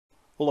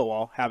Hello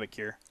all, Havoc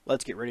here.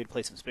 Let's get ready to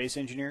play some Space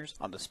Engineers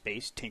on the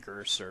Space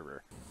Tinkerers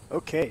server.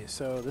 Okay,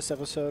 so this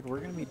episode we're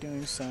going to be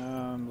doing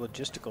some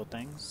logistical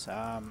things.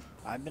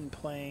 I've been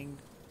playing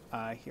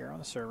here on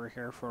the server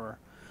here for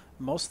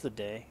most of the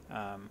day.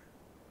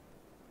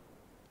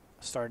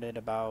 Started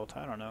about,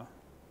 I don't know,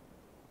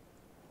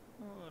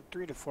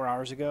 3 to 4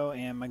 hours ago,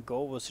 and my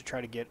goal was to try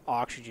to get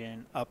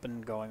oxygen up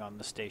and going on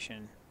the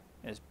station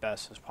as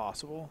best as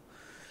possible.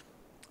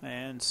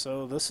 And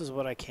so this is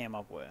what I came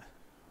up with.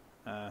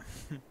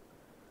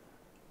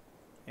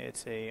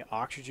 It's a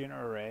oxygen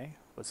array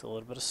with a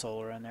little bit of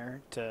solar in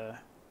there to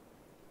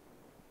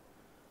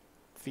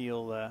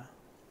feel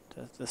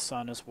the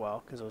sun as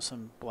well, because there was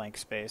some blank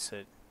space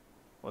that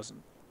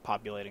wasn't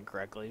populating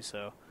correctly.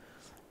 So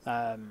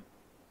yeah,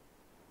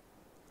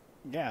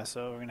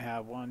 so we're gonna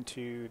have 1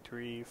 2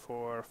 3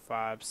 4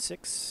 5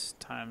 6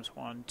 times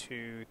 1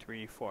 2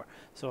 3 4,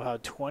 so we'll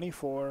have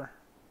 24.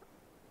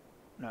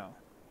 No,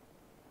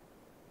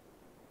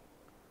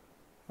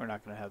 we're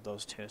not going to have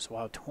those two. So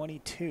we'll have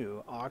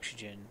 22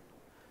 oxygen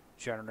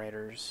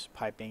generators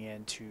piping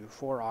into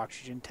 4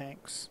 oxygen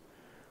tanks.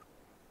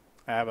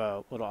 I have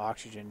a little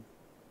oxygen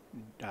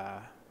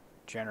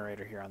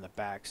generator here on the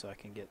back so I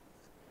can get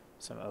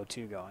some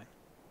O2 going.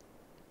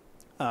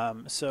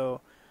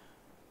 So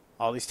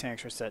all these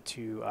tanks are set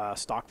to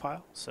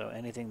stockpile. So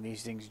anything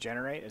these things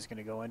generate is going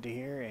to go into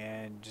here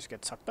and just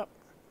get sucked up.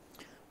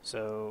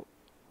 So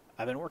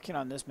I've been working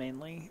on this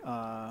mainly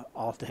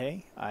all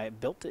day. I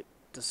built it.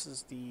 This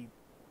is the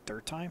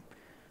third time.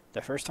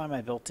 The first time I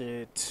built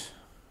it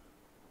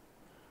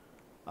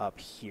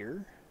up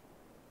here.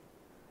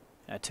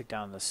 And I took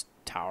down this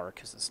tower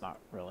because it's not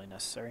really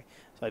necessary.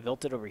 So I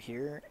built it over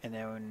here, and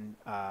then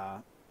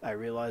I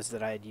realized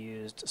that I had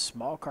used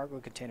small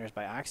cargo containers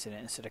by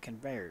accident instead of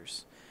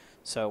conveyors.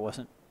 So it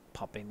wasn't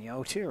pumping the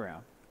O2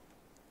 around.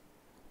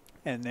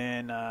 And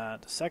then the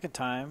second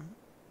time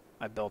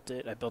I built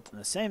it in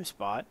the same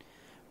spot,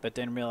 but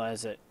then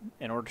realized that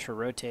in order to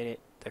rotate it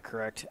the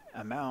correct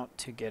amount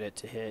to get it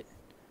to hit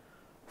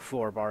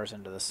 4 bars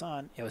into the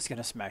sun, it was going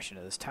to smash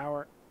into this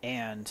tower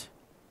and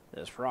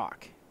this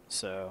rock.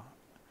 So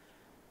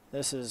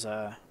this is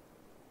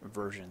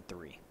version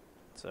 3.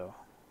 So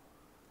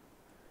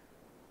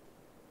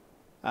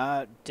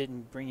I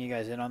didn't bring you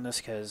guys in on this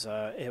because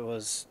it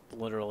was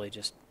literally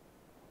just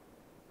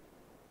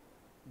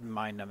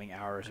mind-numbing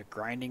hours of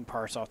grinding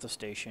parts off the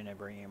station and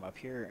bringing them up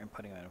here and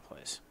putting them in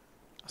place.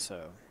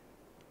 So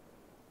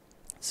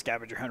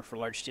scavenger hunt for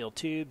large steel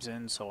tubes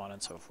and so on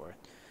and so forth.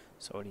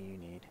 So what do you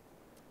need?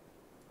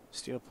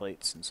 Steel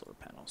plates and solar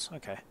panels.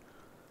 Okay.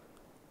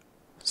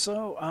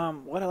 So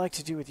what I like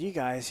to do with you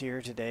guys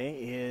here today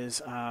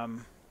is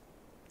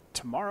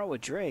tomorrow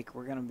with Drake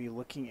we're going to be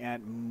looking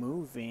at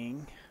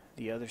moving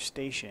the other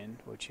station,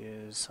 which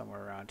is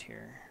somewhere around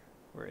here.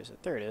 Where is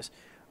it? There it is.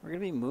 We're going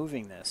to be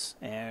moving this,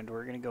 and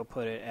we're going to go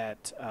put it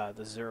at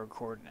the 0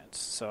 coordinates.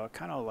 So I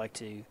kind of like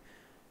to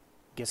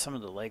get some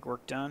of the legwork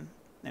done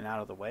and out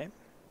of the way.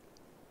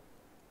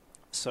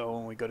 So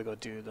when we go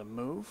do the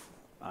move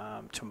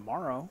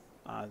tomorrow,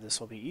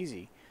 this will be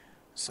easy.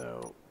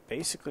 So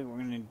basically what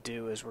we're going to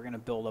do is we're going to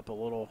build up a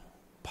little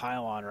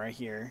pylon right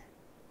here,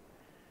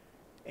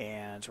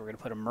 and so we're going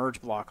to put a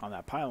merge block on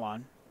that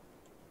pylon,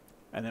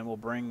 and then we'll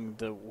bring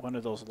one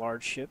of those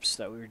large ships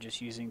that we were just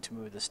using to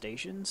move the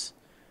stations,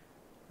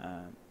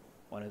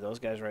 one of those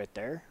guys right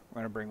there.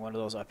 We're going to bring one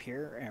of those up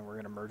here, and we're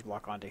going to merge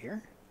block onto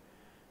here,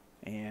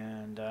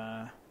 and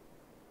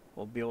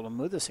we'll be able to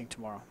move this thing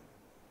tomorrow.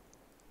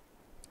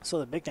 So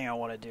the big thing I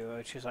want to do,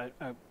 which is I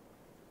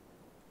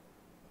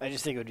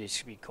just think it would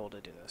just be cool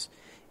to do this,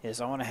 is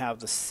I want to have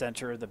the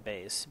center of the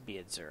base be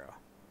at 0.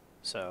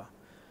 So,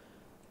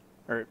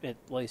 or at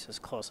least as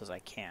close as I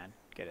can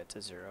get it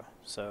to 0.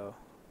 So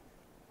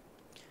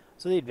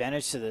the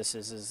advantage to this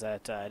is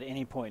that at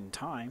any point in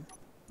time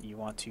you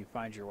want to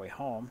find your way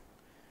home,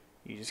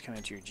 you just come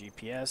into your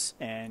GPS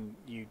and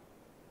you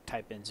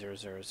type in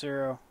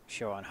 000,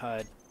 show on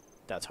HUD,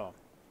 that's home.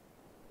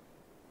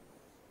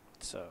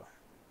 So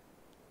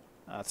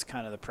that's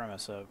kind of the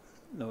premise of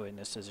moving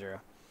this to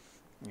 0.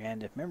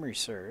 And if memory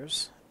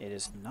serves, it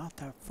is not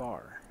that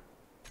far.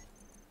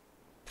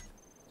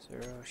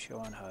 0, show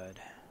on HUD.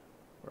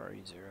 Where are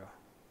you, 0?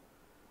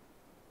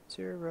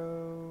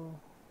 0.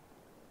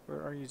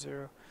 Where are you,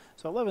 0?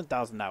 So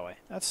 11,000 that way.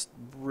 That's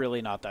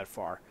really not that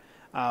far.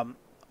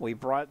 We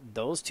brought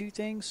those two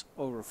things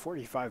over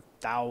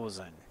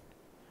 45,000.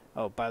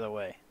 Oh, by the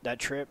way, that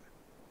trip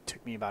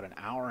took me about an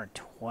hour and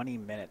 20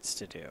 minutes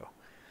to do.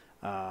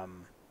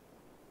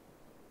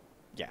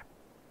 Yeah,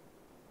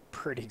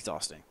 pretty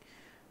exhausting.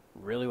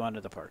 Really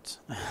wanted the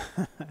parts.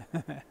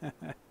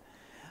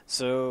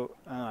 So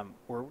what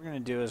we're going to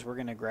do is we're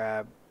going to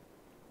grab,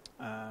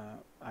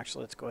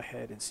 actually let's go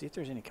ahead and see if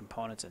there's any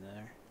components in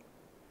there.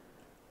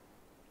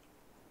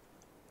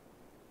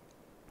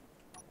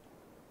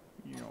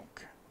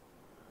 Yoke.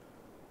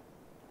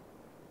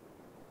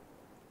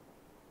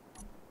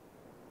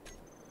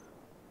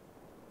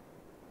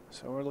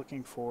 So we're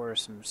looking for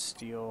some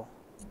steel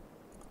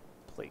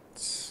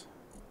plates.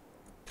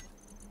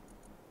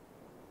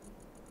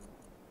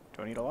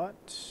 Don't need a lot,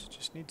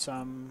 just need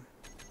some.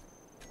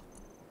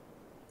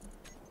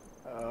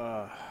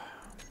 Alright,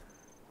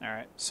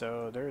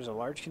 so there's a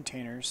large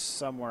container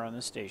somewhere on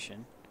the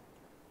station,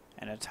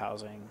 and it's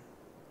housing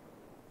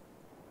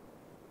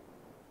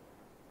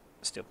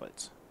steel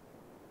plates.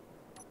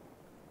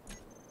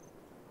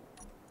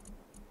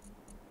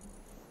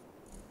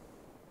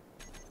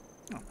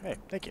 Oh, hey,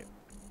 thank you.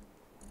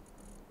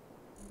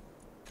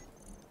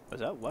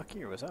 Was that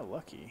lucky or was that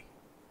lucky?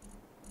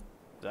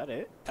 Is that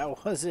it?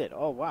 That was it.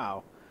 Oh,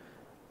 wow.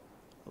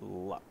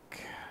 Luck.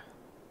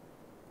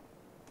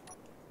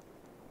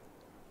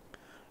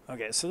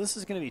 Okay, so this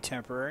is going to be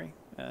temporary.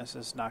 This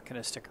is not going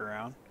to stick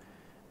around.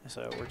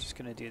 So we're just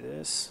going to do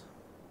this.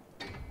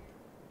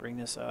 Bring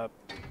this up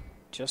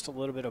just a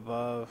little bit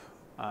above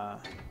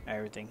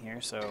everything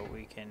here so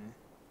we can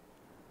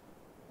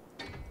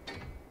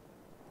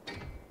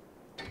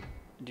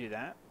do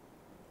that.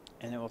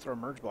 And then we'll throw a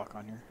merge block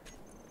on here.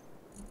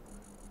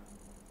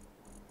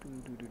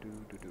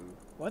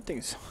 One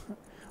thing's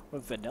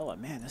with vanilla,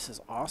 man, this is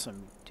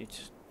awesome.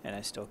 And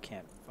I still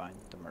can't find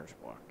the merge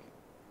block.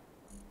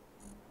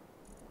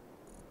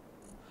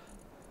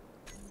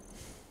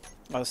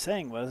 What I was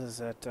saying is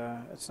that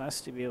it's nice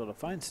to be able to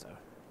find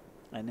stuff,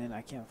 and then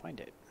I can't find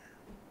it.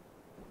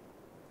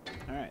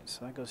 Alright,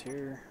 so that goes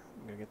here.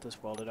 I'm going to get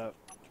this welded up.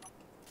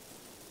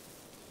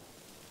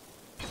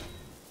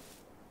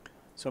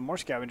 So more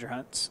scavenger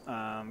hunts,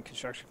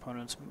 construction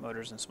components,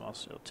 motors, and small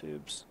steel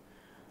tubes.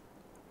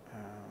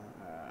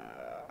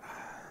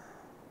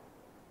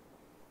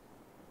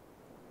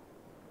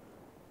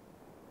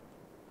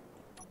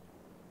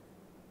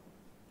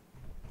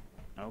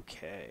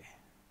 Okay.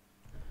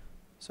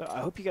 So I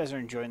hope you guys are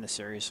enjoying the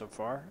series so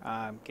far.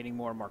 I'm getting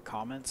more and more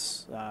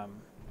comments.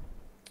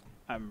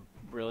 I'm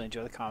really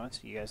enjoying the comments.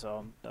 You guys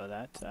all know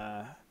that.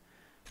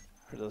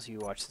 For those of you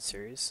who watch the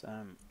series,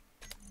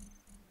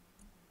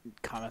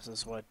 comments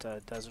is what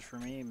does it for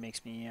me. It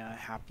makes me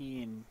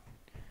happy and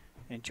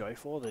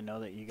joyful to know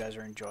that you guys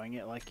are enjoying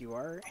it like you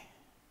are.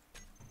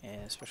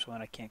 And especially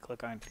when I can't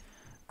click on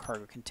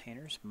cargo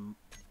containers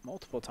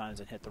multiple times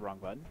and hit the wrong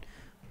button.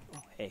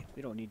 Oh, hey,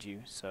 we don't need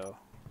you, so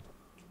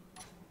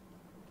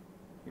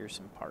here's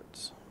some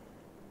parts.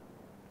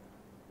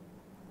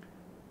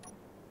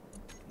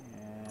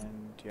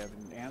 And do you have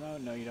any ammo?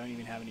 No, you don't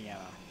even have any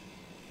ammo.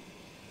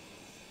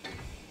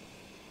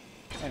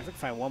 And if we can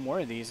find one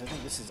more of these, I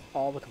think this is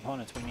all the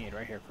components we need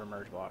right here for a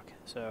merge block.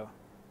 So,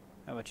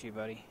 how about you,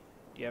 buddy?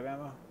 Do you have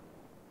ammo?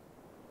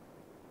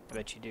 I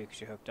bet you do,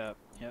 because you're hooked up.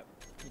 Yep,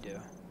 you do.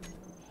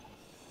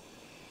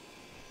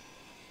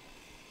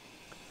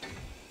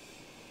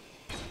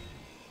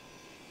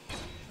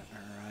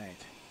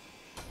 Alright.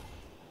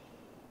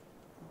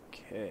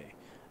 Okay.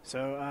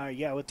 So,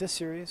 yeah, with this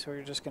series,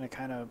 we're just going to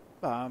kind of,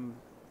 I'm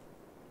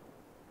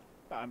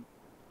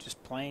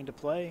just playing to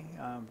play.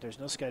 There's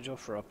no schedule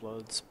for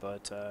uploads,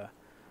 but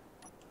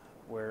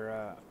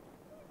we're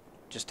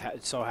just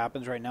it so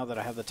happens right now that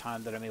I have the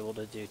time that I'm able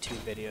to do 2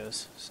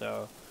 videos.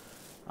 So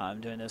I'm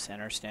doing this in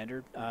our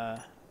standard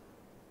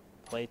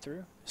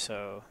playthrough.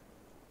 So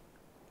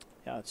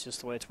yeah, it's just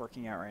the way it's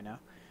working out right now.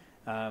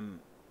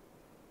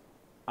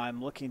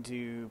 I'm looking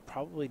to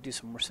probably do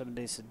some more 7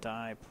 Days to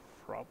Die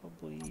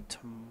probably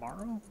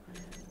tomorrow,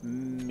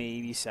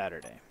 maybe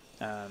Saturday.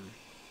 I'm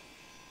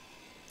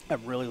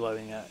really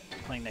loving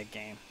playing that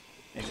game,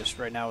 and just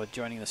right now with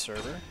joining the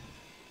server,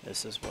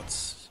 this is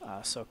what's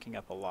soaking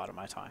up a lot of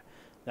my time.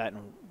 That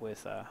and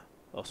with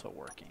also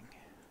working.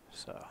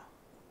 So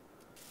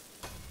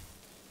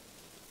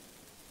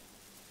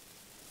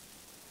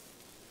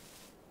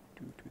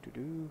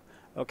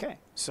okay,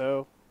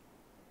 so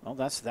well,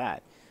 that's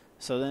that.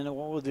 So then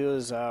what we'll do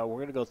is we're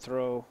gonna go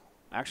throw.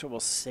 Actually, we'll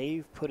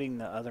save putting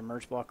the other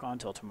merge block on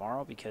until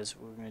tomorrow, because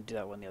we're gonna do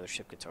that when the other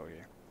ship gets over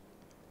here.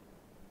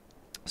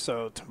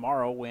 So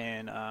tomorrow,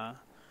 when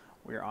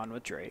we're on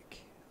with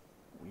Drake,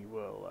 we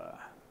will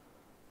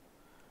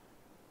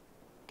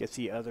get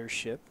the other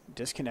ship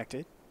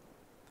disconnected,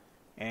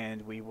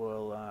 and we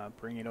will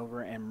bring it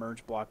over and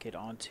merge block it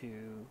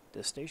onto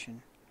the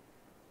station,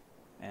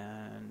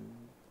 and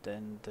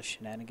then the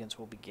shenanigans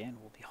will begin.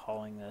 We'll be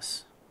hauling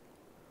this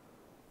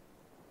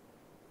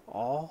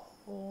all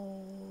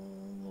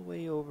the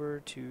way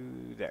over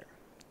to there,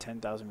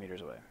 10,000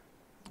 meters away,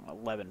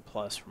 11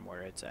 plus from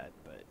where it's at,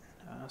 but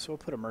so we'll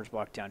put a merge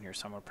block down here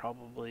somewhere,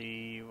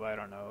 probably, I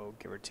don't know,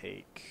 give or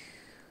take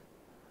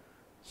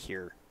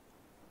here.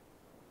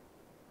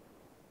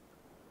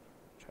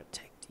 Try to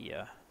take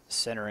the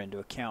center into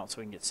account so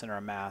we can get center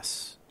of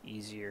mass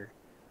easier.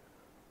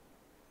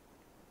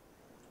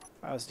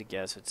 If I was to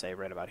guess, I'd say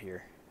right about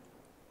here.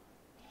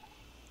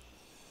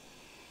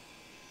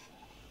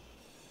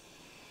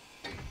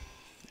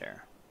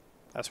 There.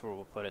 That's where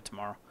we'll put it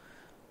tomorrow.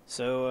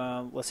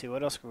 So let's see,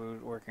 what else are we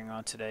working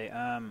on today?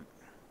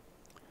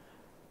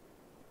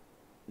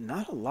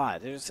 Not a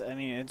lot. I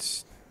mean,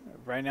 it's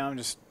right now I'm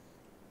just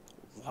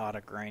a lot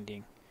of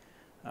grinding.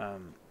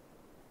 One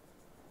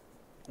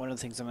of the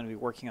things I'm going to be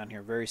working on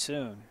here very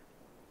soon,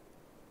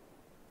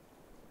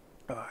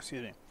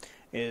 excuse me,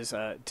 is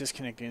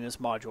disconnecting this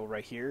module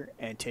right here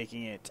and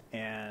taking it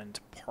and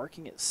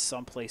parking it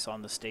someplace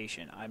on the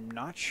station. I'm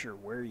not sure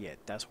where yet.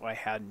 That's why I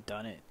hadn't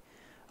done it.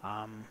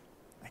 I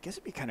guess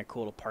it'd be kind of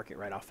cool to park it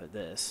right off of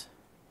this.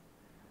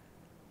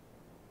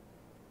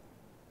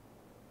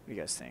 What do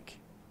you guys think?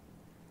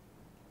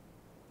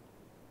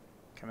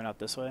 Coming out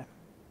this way?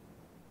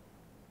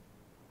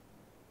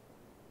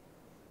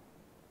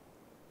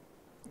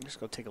 Just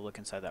go take a look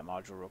inside that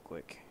module real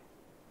quick.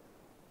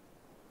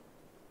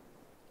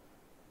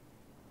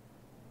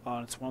 Oh,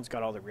 and this one's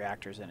got all the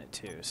reactors in it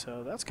too,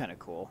 so that's kind of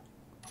cool.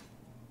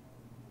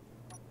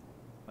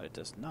 But it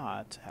does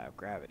not have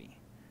gravity.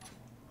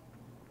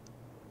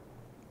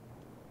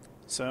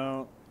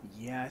 So,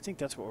 yeah, I think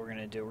that's what we're going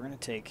to do. We're going to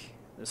take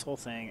this whole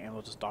thing and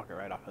we'll just dock it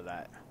right off of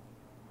that.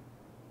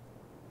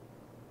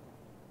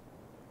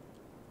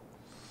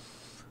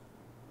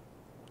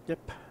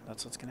 Yep,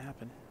 that's what's going to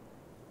happen.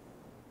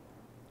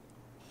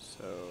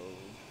 So,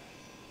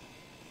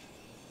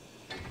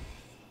 okay,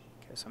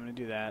 so I'm going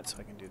to do that so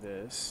I can do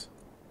this.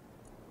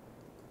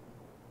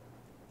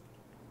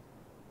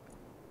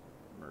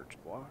 Merge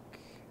block,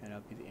 and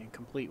it'll be the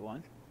incomplete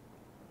one.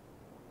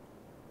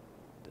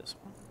 This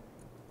one.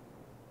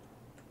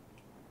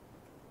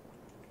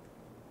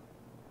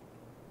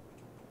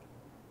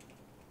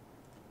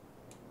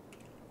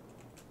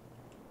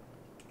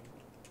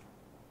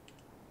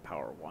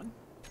 Power 1.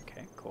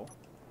 Okay, cool.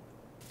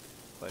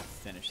 Go ahead and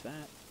finish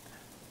that.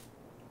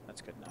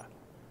 That's good enough.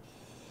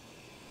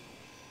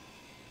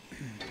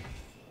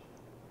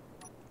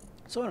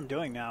 So what I'm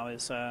doing now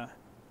is we're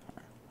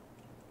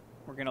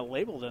going to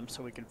label them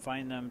so we can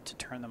find them to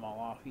turn them all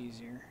off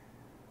easier.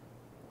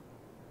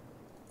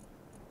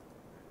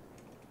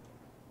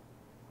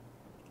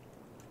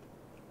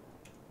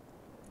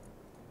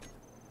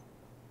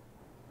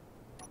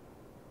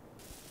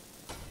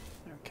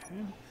 Okay.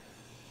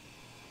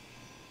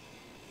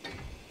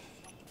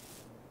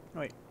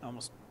 Wait, I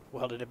almost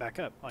welded it back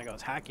up like I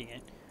was hacking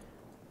it.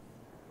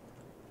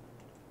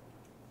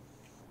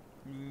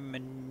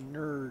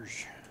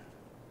 Menerge.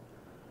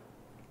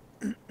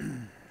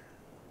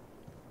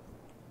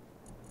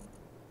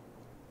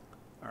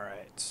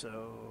 Alright,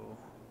 so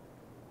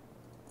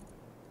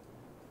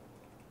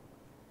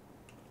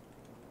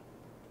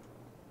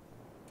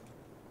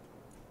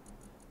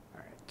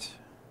alright.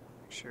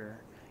 Make sure.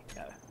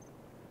 Yeah.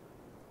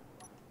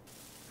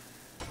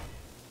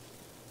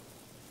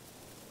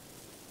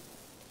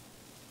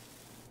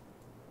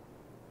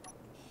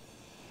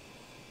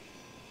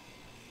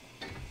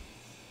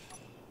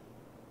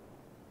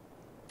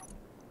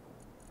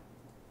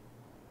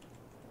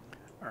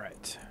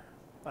 Alright,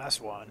 last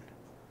one.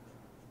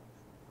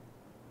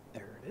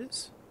 There it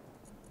is.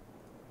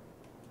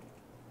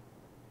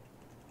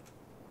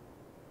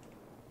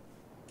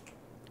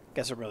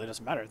 Guess it really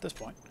doesn't matter at this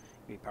point.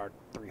 We powered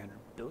 300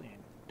 billion.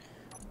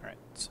 Alright,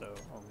 so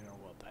we're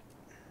gonna weld that.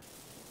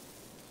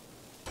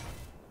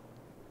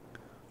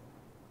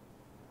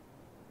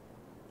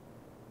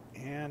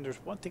 And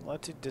there's one thing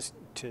left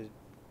to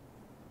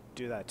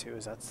do that too,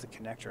 is that's the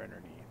connector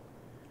underneath.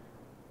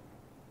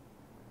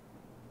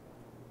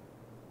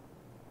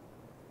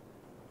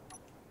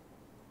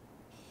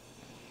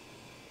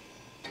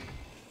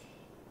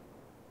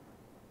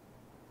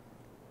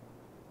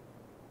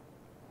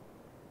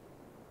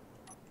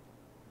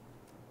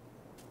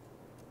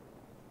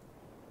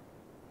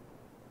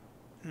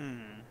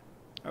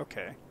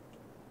 Okay.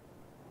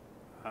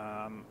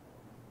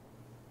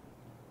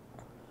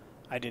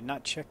 I did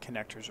not check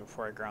connectors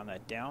before I ground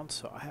that down,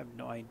 so I have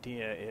no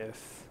idea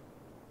if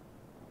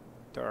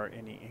there are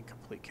any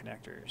incomplete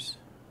connectors.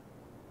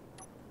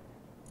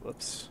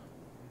 Whoops.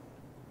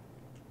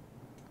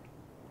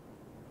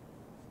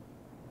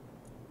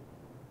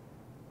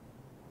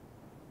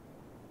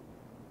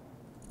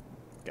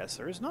 Guess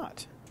there is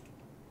not.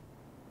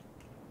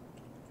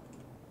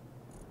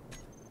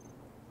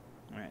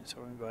 Alright, so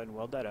we're going to go ahead and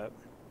weld that up.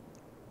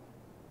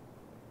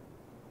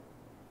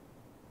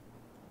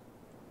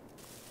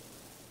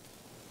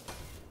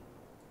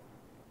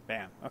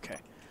 Bam. Okay.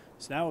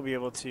 So now we'll be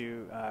able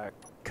to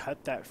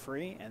cut that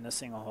free, and this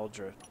thing will hold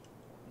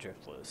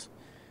drift loose.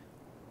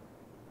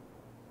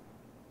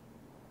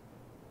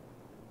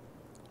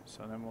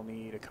 So then we'll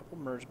need a couple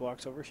merge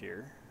blocks over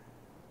here.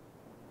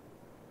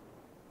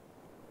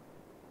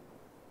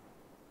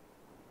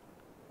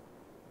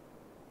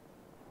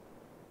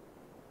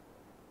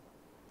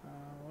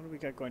 What do we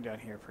got going down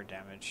here for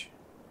damage?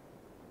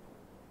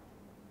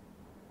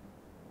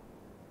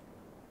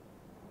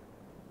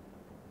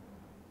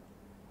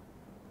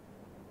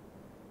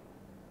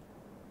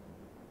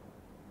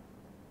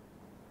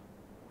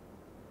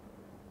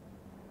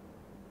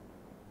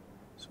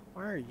 So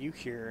why are you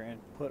here and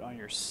put on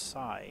your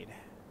side?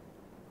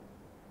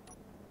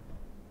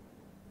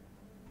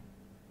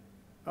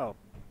 Oh.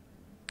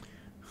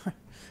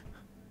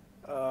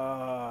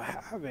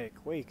 Havoc,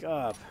 wake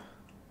up.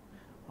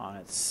 On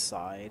its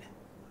side.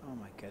 Oh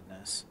my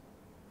goodness.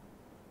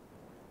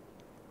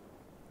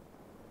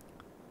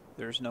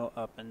 There's no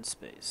up in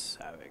space,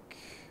 Havoc.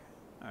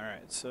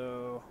 Alright,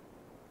 so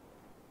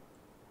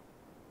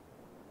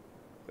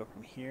Go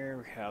from here,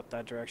 we head out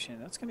that direction.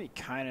 That's going to be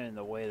kind of in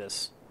the way of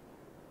this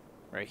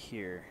right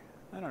here.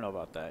 I don't know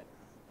about that.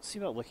 Let's see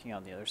about looking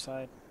on the other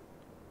side.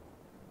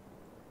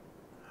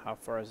 How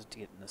far is it to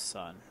get in the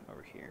sun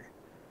over here?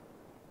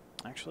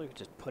 Actually, we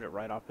just put it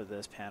right off of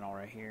this panel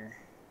right here.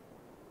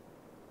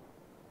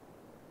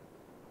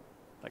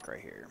 Like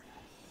right here.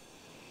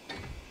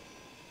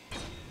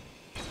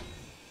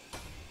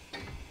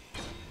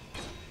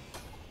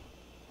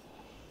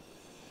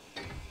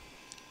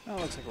 Oh,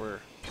 looks like we're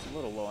a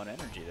little low on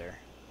energy there.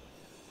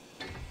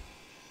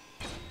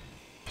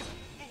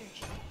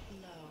 Energy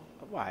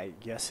low. Why,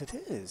 yes it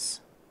is.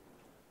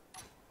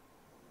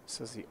 This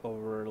is the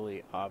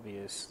overly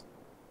obvious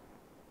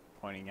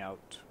pointing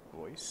out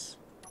voice.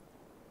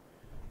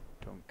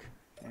 Dunk.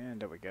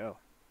 And there we go.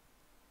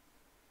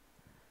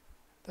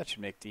 That should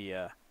make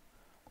the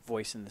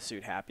voice in the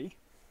suit happy.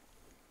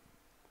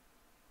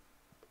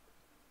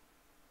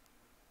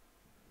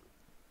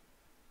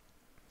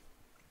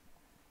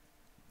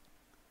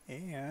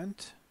 And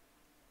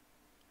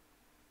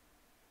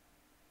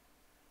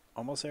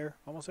almost there,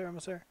 almost there,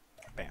 almost there.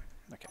 Bam.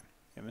 Okay.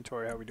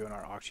 Inventory, how are we doing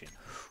our oxygen?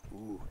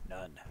 Ooh,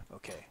 none.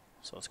 Okay,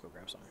 so let's go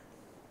grab some.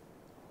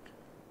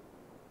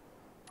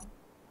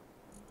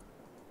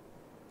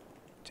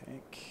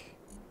 Tank.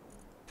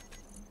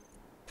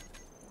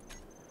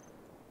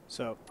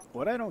 So,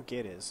 what I don't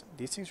get is,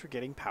 these things are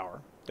getting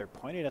power. They're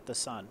pointed at the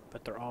sun,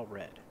 but they're all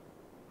red.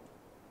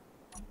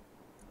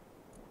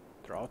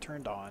 They're all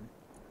turned on.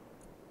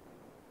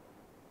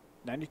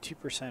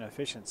 92%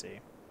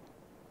 efficiency.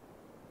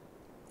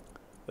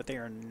 But they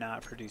are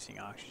not producing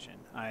oxygen.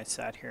 I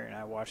sat here and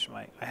I watched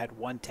I had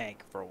one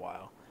tank for a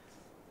while.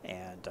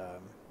 And,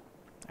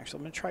 actually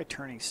I'm going to try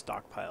turning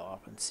stockpile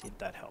off and see if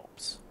that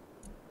helps.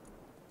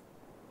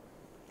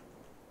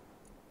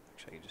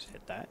 Actually, I can just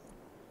hit that.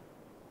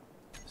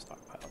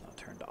 Stockpile now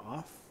turned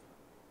off.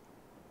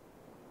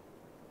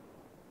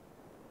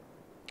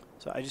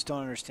 So I just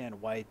don't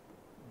understand why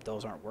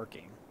those aren't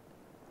working.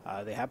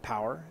 They have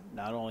power.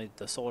 Not only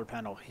the solar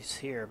panel is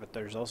here, but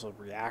there's also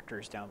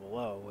reactors down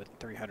below with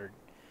 300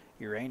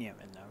 uranium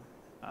in them.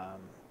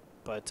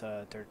 But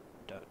they're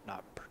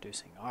not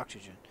producing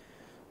oxygen.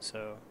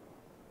 So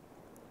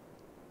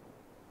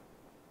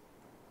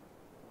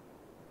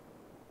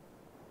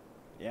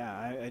yeah,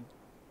 I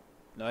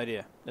no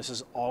idea. This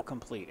is all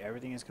complete.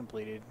 Everything is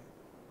completed,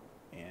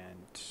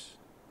 and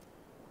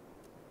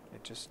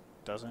it just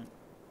doesn't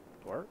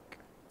work.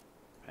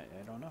 I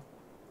don't know.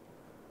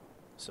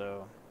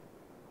 So,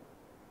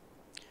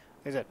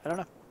 like I said, I don't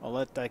know. I'll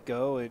let that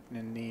go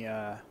in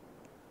the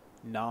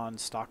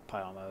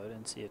non-stockpile mode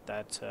and see if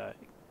that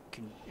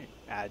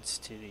adds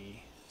to the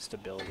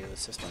stability of the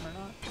system or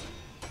not.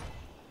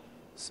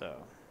 So,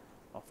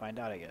 I'll find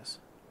out, I guess.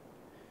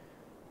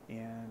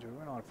 And we're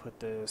going to want to put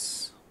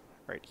this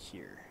right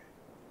here.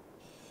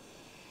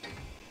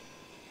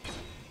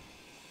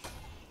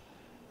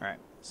 Alright,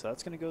 so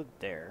that's going to go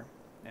there,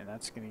 and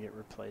that's going to get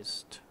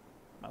replaced.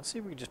 Let's see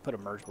if we can just put a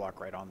merge block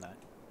right on that.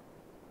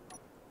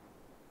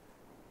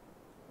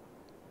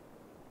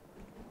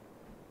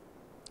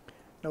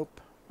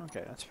 Nope.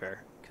 Okay, that's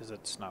fair, because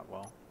it's not,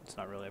 well, it's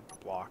not really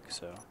a block,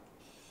 so.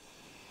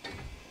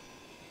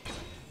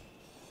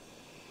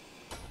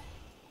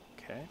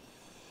 Okay.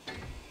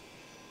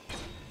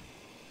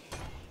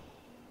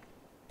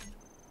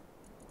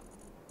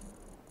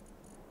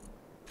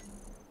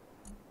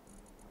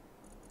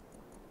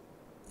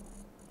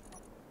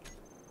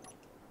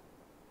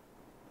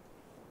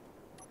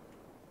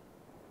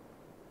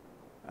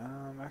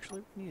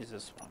 Actually, we can use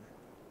this one.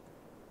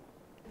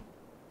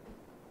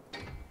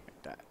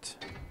 Like that.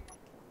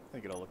 I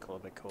think it'll look a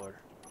little bit cooler.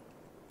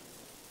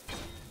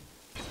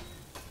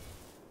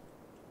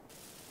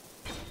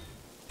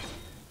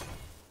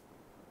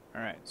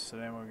 Alright, so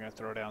then we're going to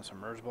throw down some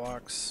merge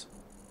blocks,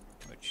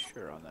 which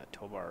are on that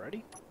toolbar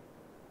already.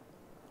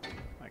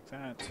 Like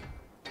that.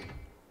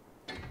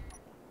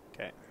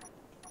 Okay.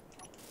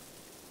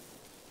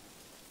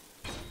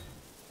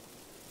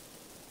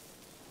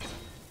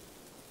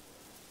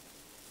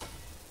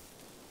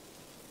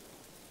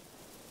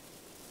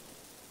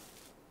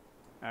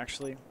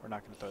 Actually, we're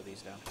not going to throw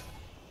these down.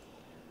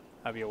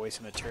 That'd be a waste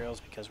of materials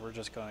because we're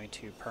just going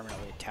to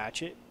permanently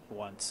attach it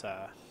once,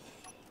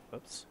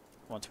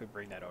 once we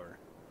bring that over.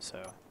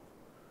 So,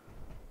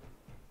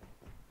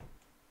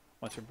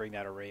 once we bring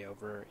that array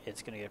over,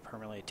 it's going to get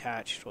permanently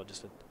attached. We'll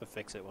just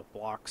affix it with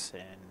blocks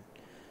and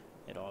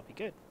it'll all be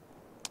good.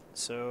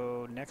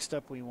 So, next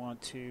up we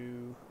want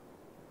to...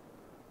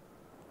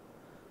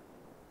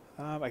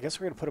 I guess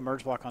we're going to put a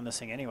merge block on this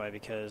thing anyway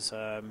because...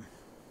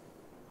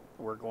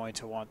 we're going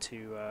to want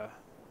to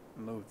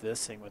move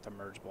this thing with a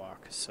merge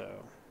block, so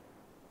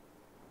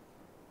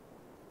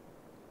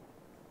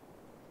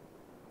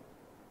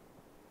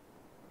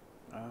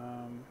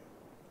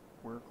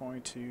we're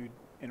going to,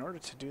 in order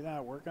to do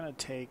that, we're going to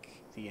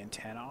take the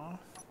antenna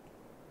off,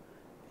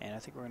 and I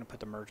think we're going to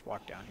put the merge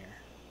block down here.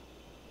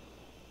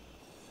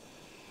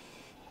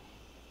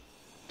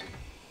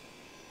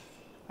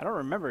 I don't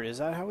remember, is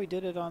that how we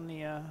did it on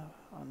the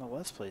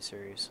Let's Play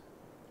series?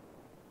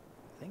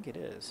 think it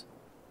is.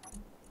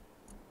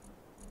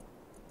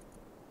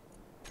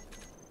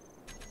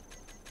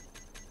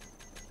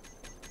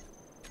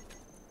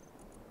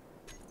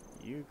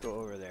 You go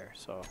over there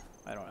so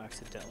I don't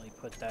accidentally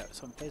put that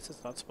someplace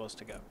it's not supposed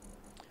to go.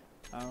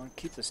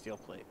 Keep the steel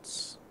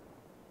plates.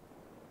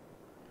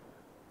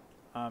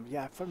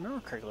 Yeah, if I remember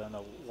correctly, on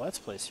the Let's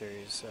Play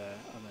series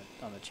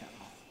on the channel,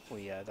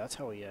 we that's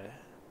how we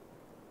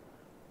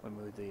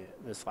moved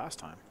this last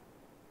time.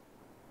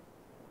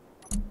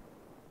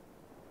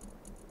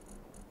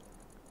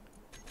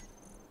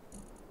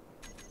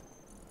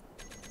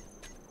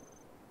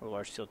 Oh,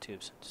 large steel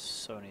tubes.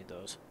 So need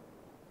those.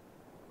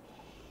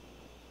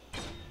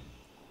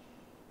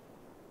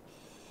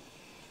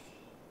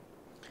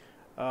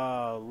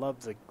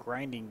 Love the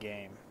grinding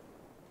game.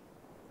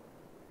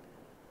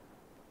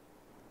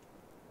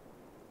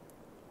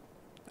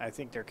 I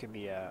think there could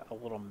be a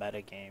little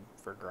meta game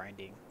for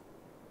grinding.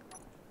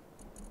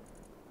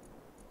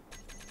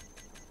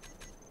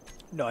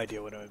 No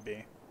idea what it would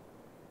be.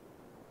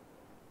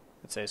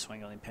 I'd say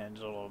swinging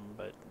pendulum,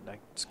 but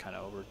that's kind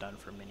of overdone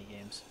for mini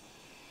games.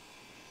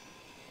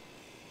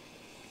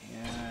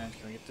 And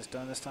can we get this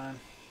done this time?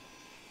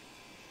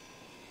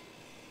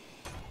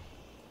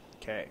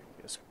 Okay,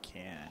 guess we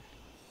can.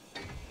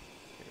 Get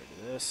rid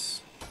of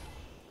this.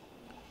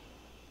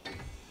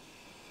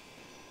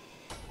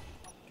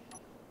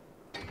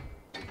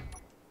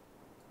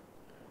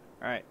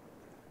 Alright.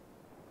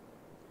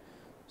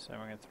 So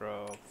we're going to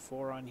throw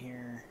 4 on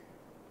here.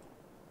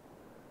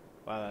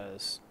 Wow, that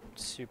is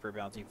super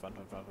bouncy. Fun.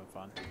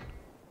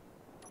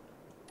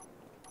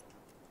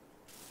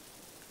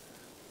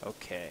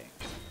 Okay.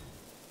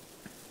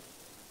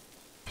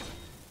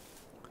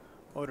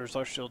 Motors,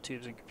 large steel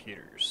tubes, and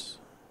computers.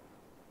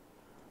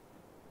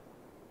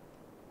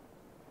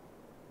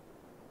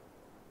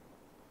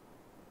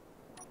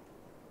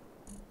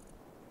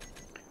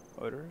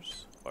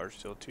 Motors, large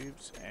steel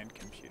tubes, and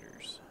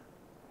computers.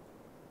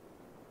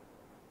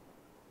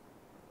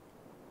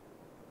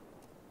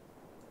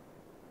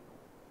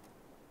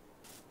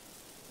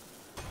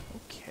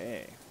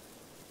 Okay.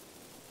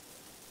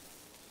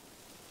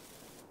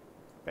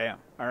 Bam.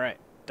 Alright,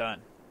 done.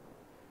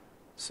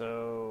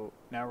 So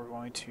now we're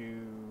going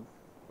to,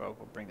 well,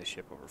 we'll bring the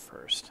ship over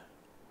first.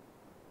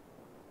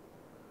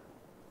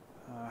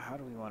 How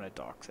do we want to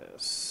dock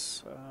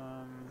this?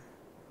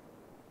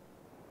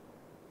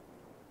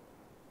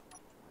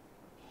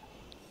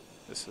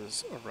 This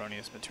is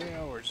erroneous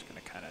material. We're just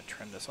going to kind of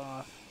trim this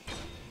off.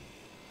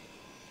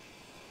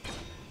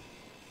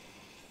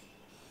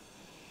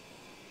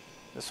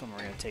 This one we're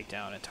going to take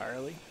down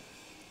entirely.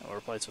 And we'll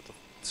replace it with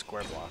a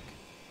square block.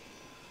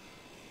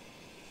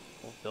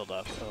 We'll build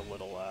up a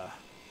little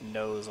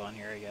nose on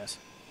here, I guess.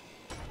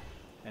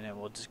 And then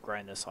we'll just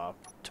grind this off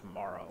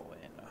tomorrow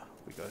and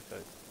we go to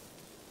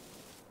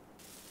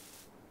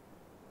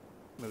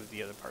move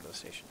the other part of the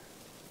station.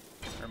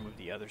 Or move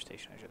the other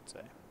station, I should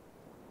say.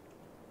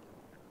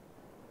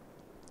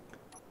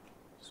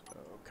 So,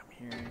 come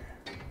here.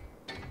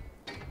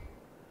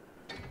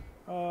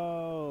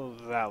 Oh,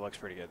 that looks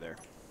pretty good there.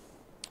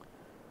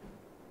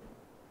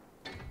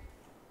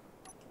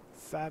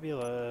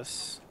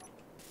 Fabulous.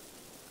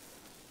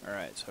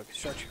 Alright, so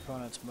construction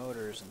components,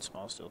 motors, and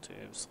small steel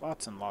tubes.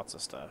 Lots and lots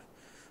of stuff.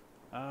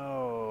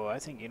 Oh, I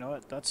think, you know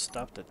what? That's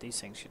stuff that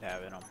these things should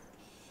have in them.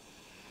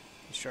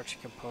 Construction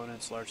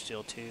components, large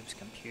steel tubes,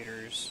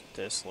 computers.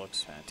 This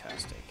looks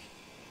fantastic.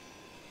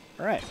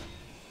 Alright.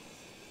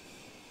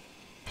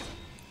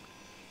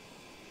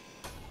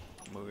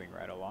 Moving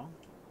right along.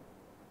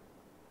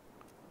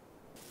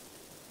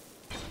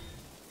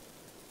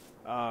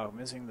 Oh,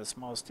 missing the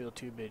small steel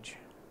tubage.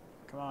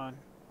 Come on.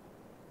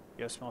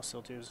 You have small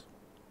steel tubes?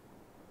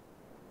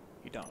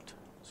 You don't.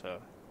 So,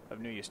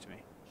 of no use to me.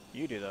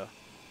 You do, though.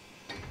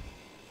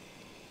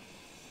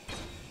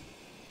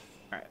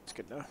 Alright, that's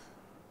good enough.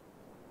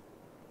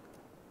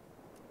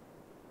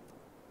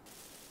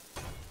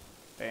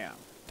 Bam.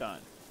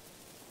 Done.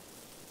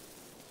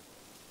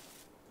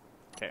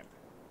 Okay.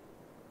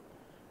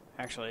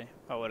 Actually,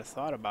 if I would have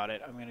thought about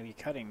it, I'm going to be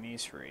cutting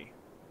these free.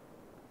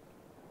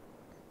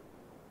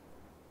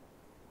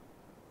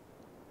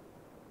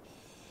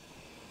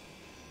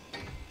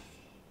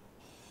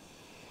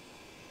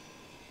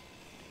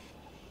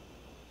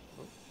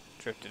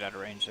 Drifted out of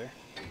range there.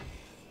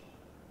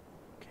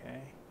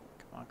 Okay.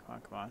 Come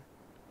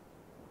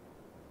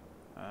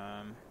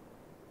on.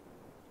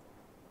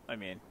 I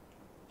mean...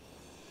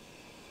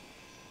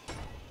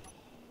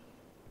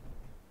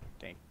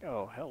 Dang.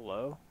 Oh,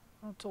 hello.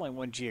 Oh, it's only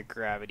 1 G of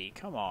gravity.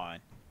 Come on.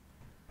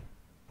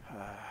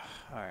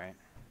 Alright.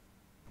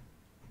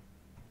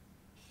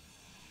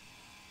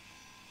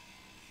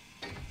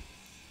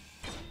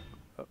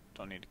 Oh,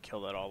 don't need to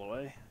kill that all the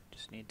way.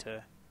 Just need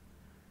to...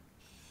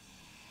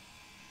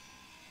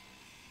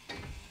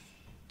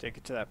 take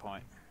it to that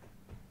point.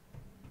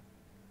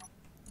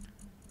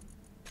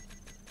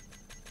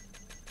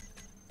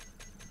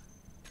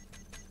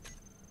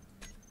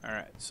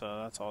 Alright,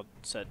 so that's all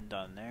said and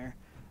done there.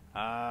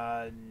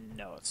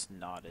 No, it's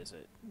not, is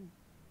it?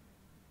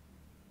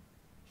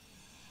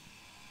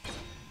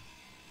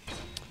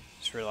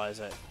 just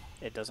realized that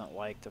it doesn't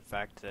like the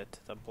fact that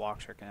the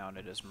blocks are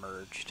counted as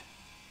merged.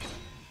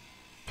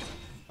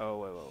 Oh,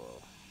 whoa, whoa,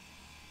 whoa.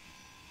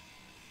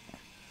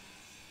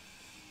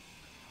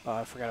 Oh,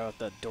 I forgot about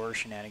the door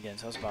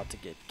shenanigans. I was about to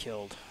get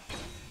killed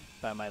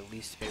by my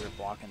least favorite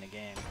block in the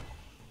game.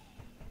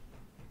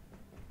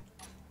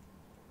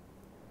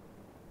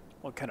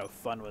 What kind of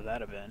fun would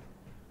that have been?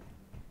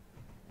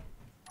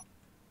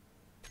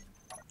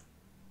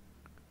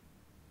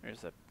 There's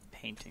the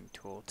painting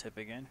tool tip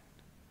again.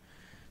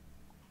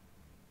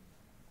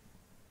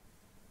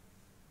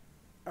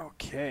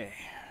 Okay.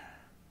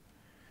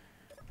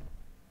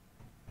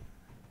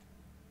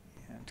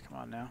 And come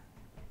on now.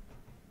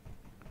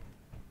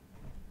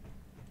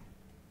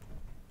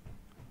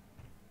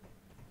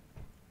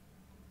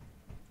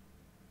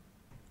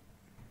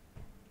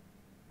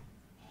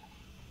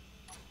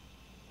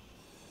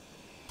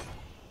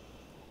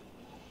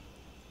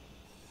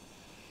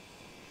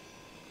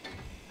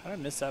 How did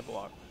I miss that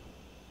block?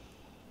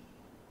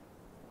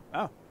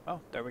 Oh,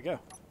 there we go.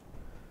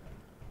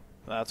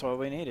 That's what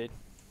we needed.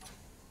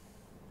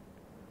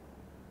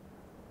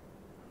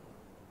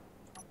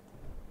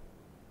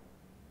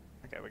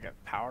 Okay, we got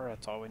power,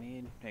 that's all we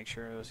need. Make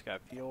sure it's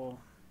got fuel.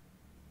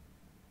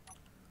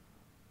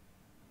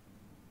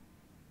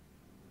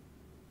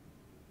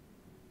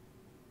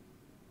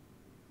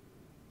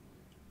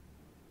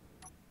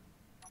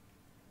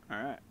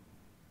 Alright.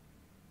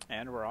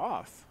 And we're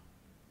off.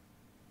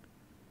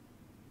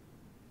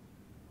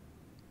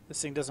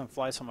 This thing doesn't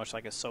fly so much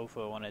like a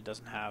sofa when it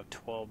doesn't have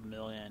 12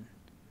 million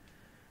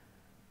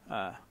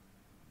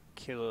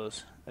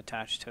kilos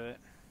attached to it.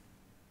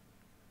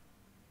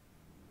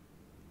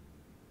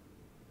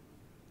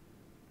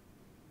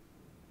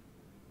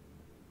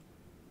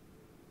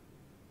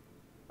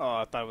 Oh,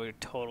 I thought we were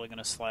totally going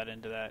to slide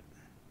into that.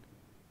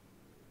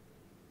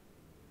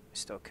 We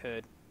still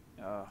could.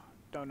 No,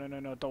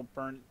 don't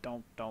burn,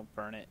 don't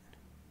burn it.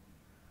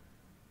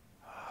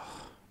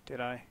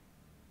 Did I?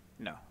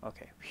 No,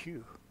 okay,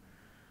 phew.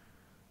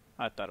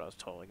 I thought I was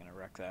totally going to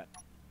wreck that.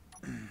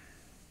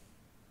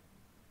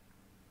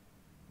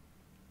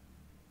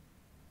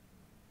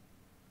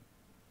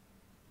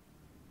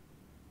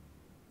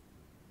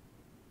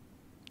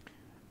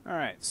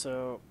 Alright,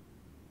 so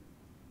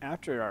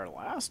after our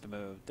last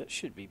move, that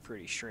should be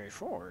pretty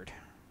straightforward.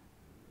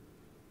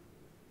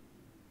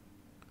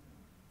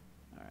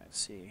 Alright, let's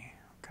see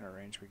what kind of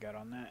range we got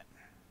on that.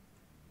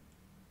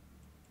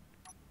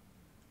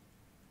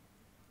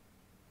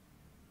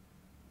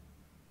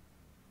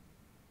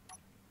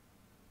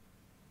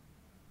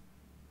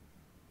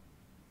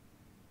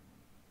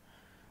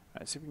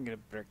 Alright, see if we can get a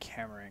better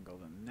camera angle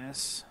than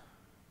this.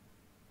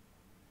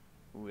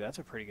 Ooh, that's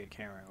a pretty good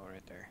camera angle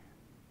right there.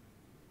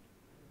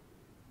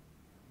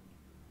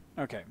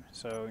 Okay,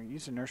 so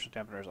use inertial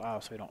dampeners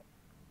off so we don't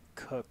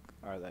cook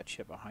that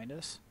shit behind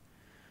us.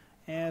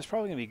 And it's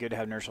probably going to be good to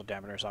have inertial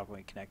dampeners off when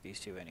we connect these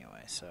two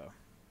anyway, so.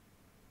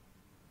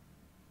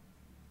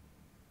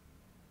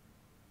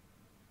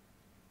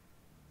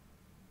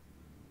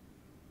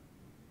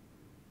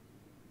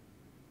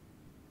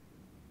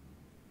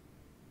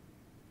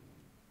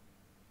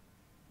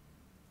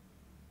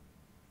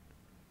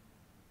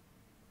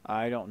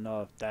 I don't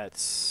know if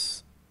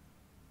that's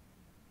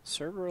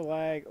server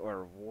lag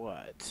or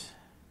what.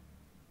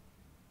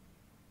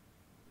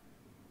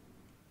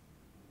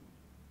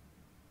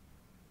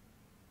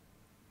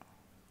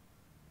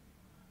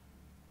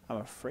 I'm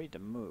afraid to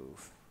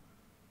move.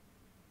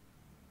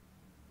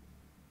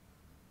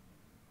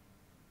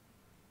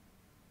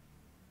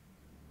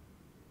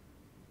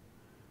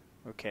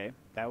 Okay,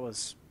 that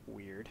was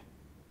weird.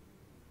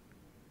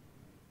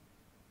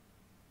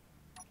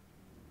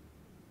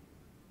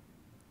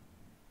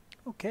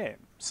 Okay,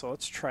 so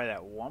let's try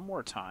that one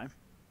more time.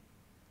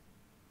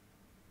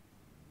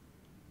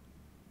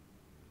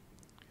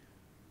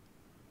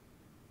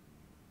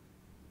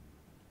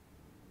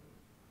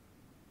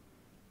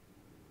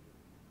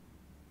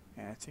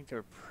 And I think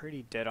they're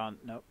pretty dead on.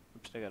 Nope,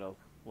 oops, I got a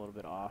little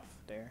bit off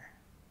there.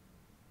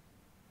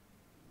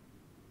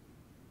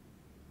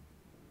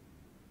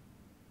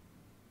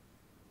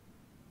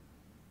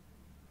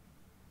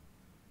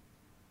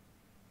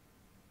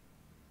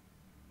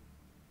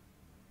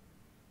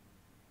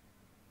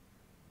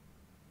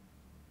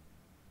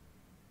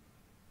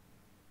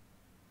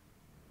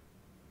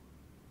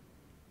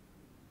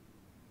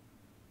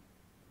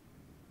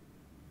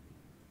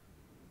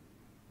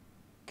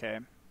 Okay,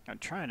 I'm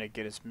trying to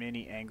get as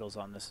many angles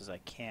on this as I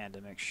can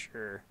to make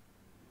sure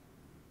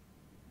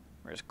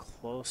we're as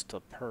close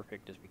to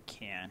perfect as we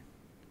can.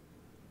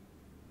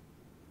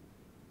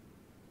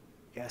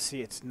 Yeah, see,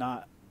 it's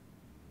not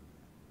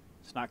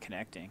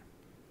connecting.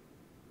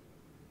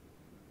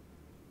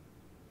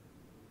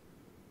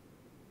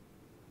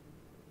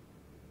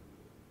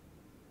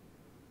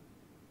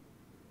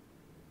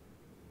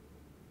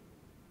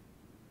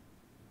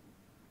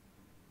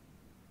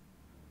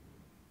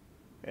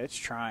 It's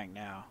trying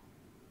now.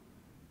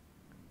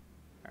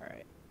 All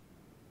right.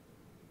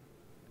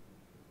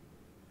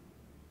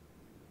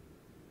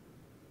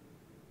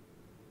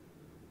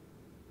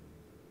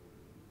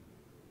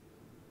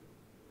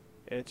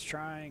 It's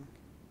trying.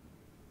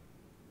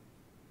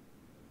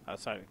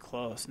 That's not even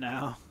close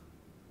now.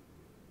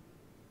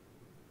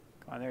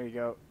 Come on, there you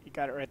go. You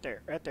got it right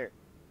there, right there.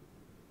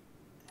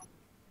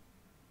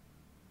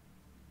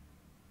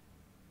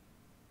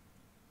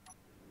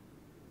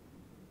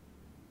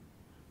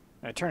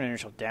 When I turn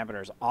inertial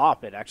dampeners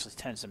off, it actually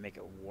tends to make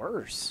it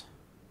worse.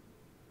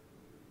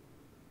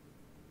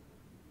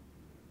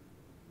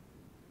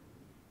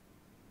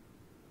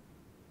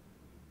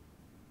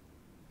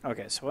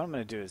 Okay, so what I'm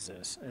going to do is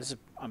this.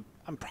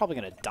 I'm probably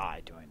going to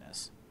die doing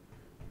this.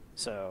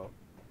 So,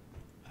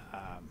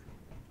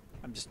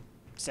 I'm just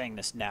saying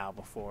this now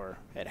before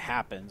it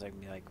happens. I can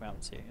be like, well,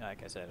 let's see.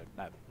 Like I said,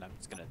 I'm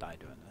just going to die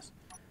doing this.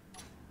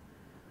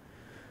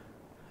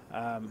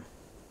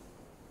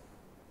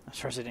 As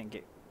far as I didn't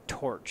get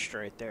torched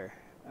right there.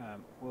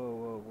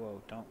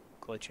 Whoa, don't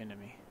glitch into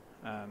me.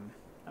 I'm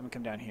going to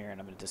come down here and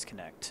I'm going to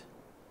disconnect.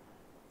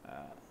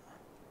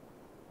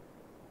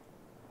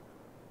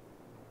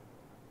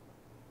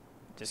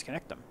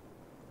 Disconnect them.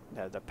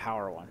 The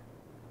power one.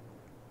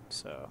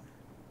 So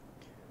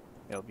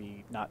it'll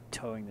be not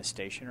towing the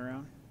station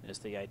around is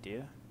the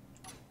idea.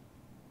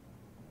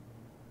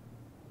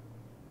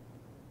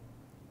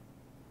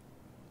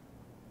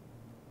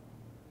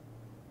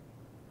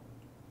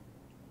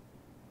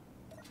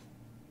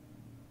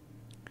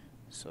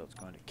 So it's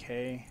going to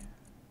K,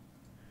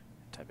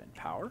 type in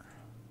power,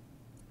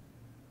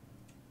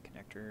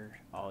 connector,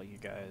 all you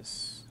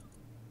guys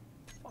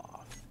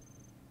off.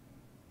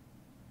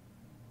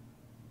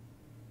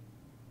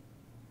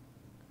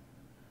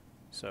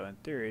 So in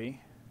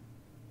theory,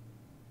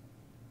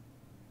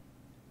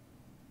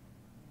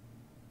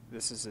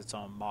 this is its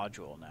own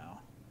module now.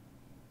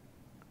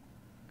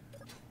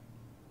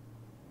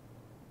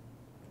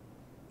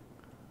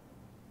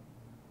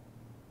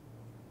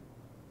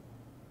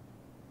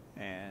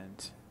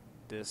 And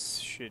this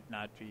should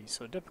not be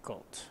so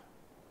difficult.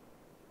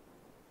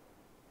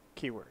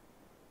 Keyword.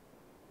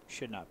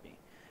 Should not be.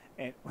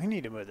 And we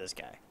need to move this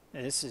guy.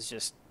 This is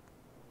just...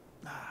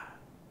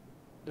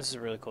 this is a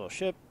really cool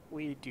ship.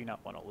 We do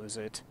not want to lose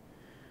it.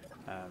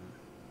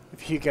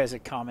 If you guys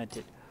had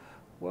commented...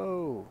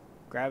 Whoa!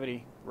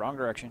 Gravity. Wrong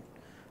direction.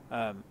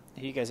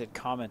 You guys had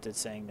commented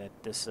saying that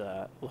this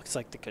looks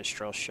like the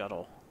Kestrel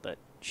shuttle that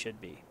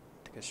should be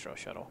the Kestrel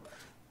shuttle.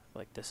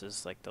 Like this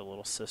is like the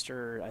little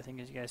sister, I think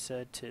as you guys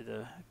said, to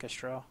the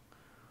Kestrel.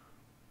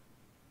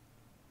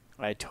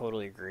 I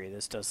totally agree.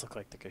 This does look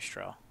like the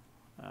Kestrel.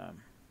 Right,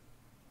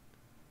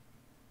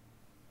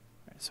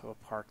 so we'll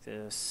park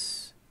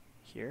this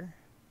here.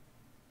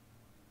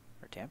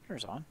 Are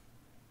dampeners on?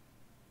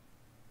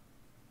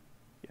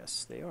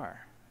 Yes, they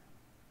are.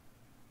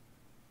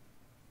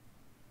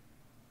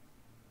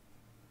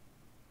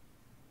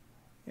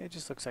 It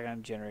just looks like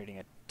I'm generating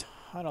a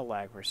ton of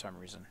lag for some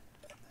reason.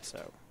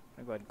 So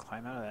I'm going to go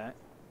ahead and climb out of that.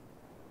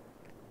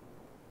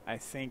 I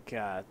think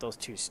those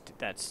two,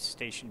 that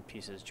station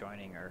pieces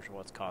joining are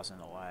what's causing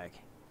the lag.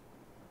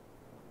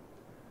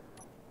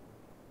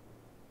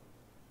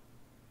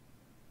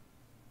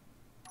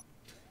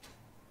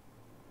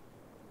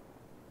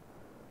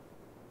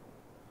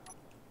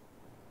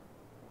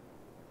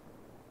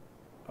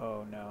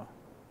 Oh no.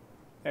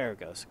 There it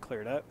goes.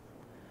 Cleared up.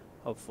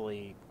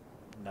 Hopefully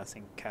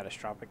nothing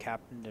catastrophic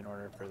happened in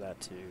order for that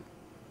to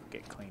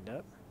get cleaned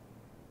up.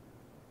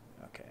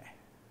 Okay.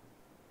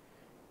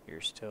 You're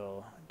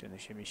still doing the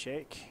shimmy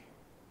shake.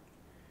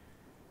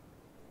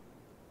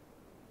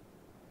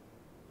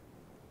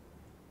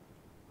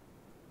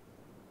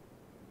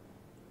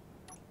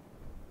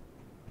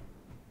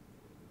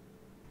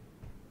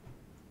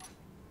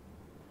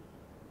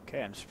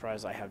 Okay, I'm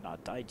surprised I have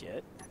not died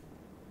yet.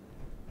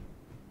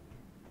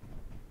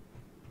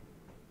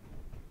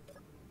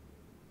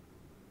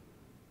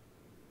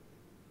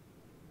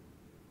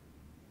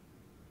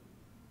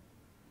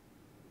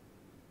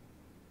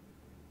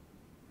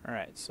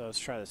 Alright, so let's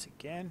try this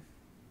again.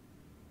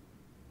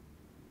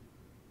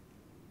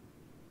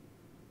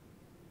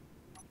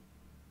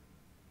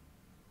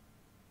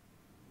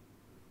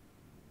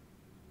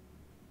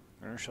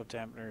 Inertial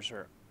dampeners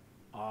are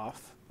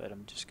off, but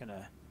I'm just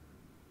gonna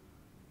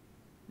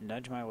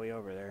nudge my way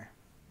over there.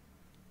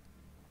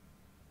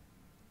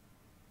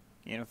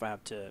 Even if I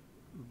have to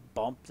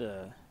bump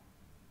the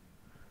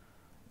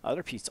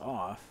other piece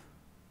off.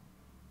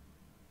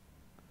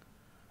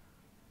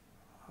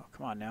 Oh,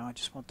 come on now, I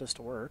just want this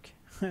to work.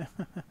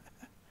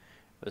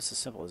 It's as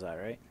simple as that,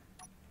 right?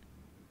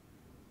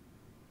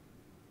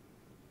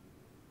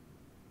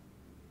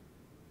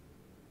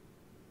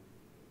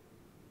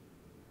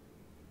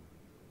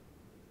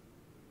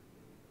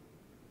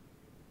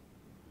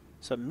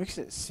 So it makes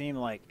it seem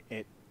like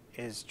it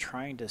is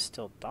trying to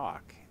still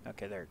dock.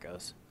 Okay, there it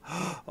goes.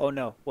 Oh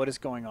no, what is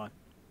going on?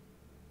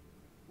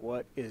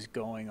 What is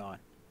going on?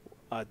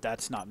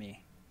 That's not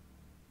me.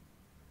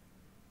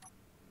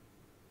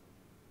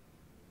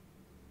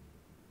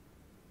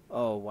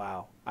 Oh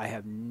wow, I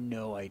have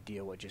no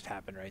idea what just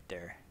happened right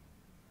there.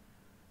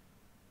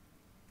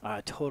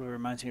 It totally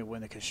reminds me of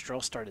when the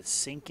Kestrel started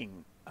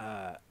sinking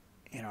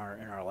in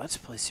our Let's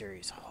Play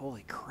series.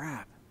 Holy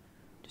crap.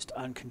 just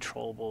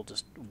uncontrollable,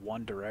 just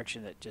one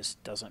direction that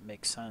just doesn't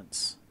make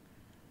sense.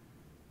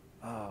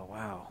 Oh,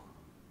 wow.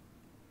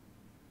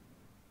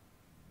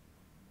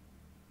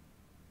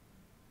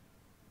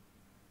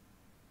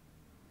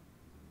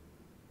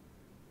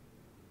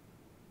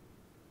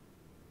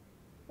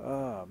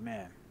 Oh,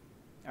 man.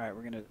 All right,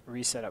 we're going to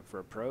reset up for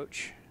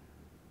approach.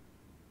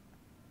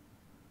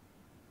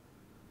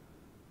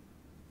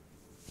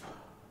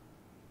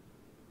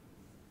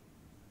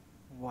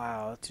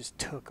 Wow, it just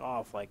took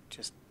off like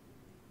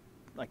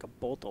a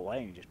bolt of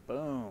lightning, just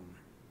boom.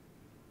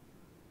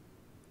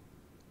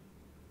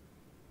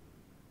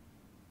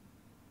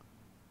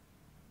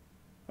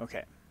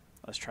 Okay,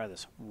 let's try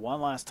this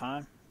one last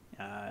time.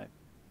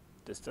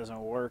 This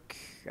doesn't work.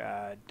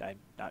 I'm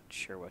not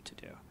sure what to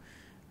do.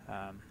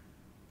 All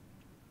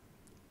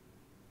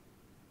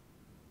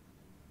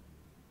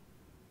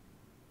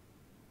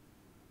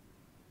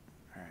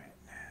right.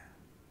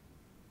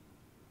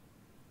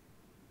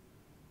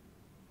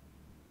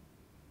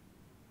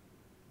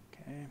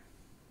 Okay.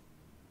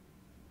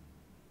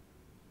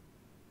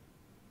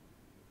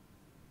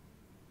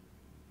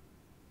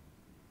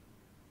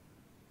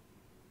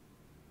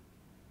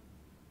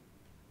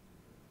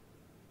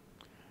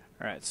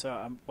 Alright,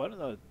 so one of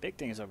the big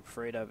things I'm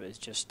afraid of is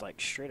just like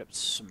straight up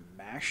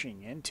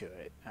smashing into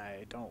it.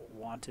 I don't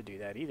want to do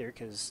that either,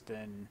 because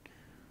then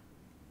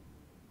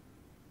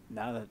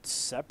now that it's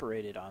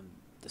separated on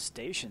the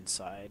station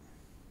side,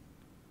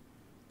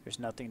 there's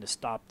nothing to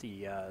stop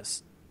the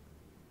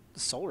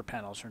solar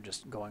panels from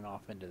just going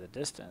off into the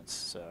distance.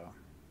 So,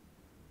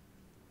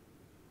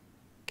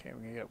 okay, we're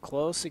going to get up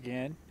close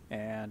again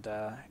and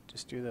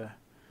just do the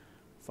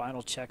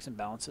final checks and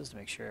balances to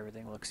make sure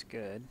everything looks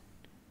good.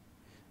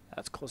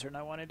 That's closer than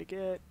I wanted to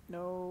get.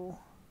 No.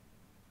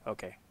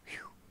 Okay.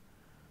 Whew.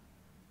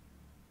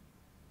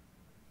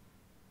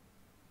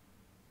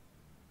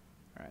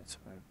 Alright, so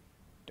I'm going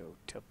to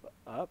tip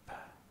up. I'm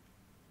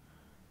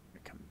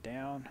going to come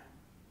down.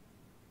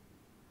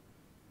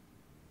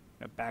 I'm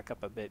going to back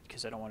up a bit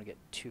because I don't want to get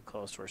too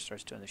close where it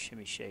starts doing the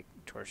shimmy shake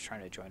towards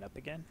trying to join up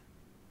again.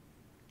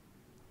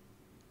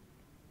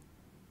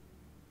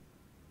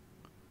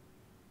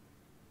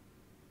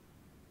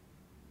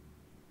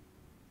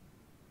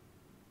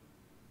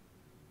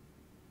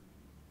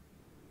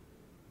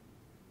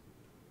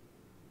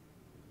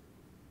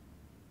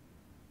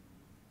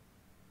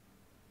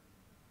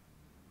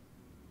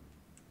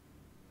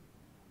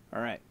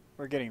 Alright,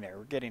 we're getting there,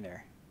 we're getting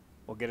there.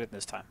 We'll get it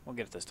this time, we'll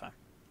get it this time.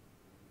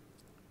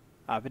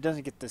 If it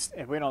doesn't get this,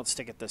 if we don't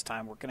stick it this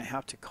time, we're going to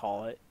have to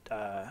call it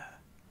an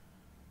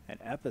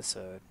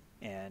episode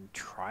and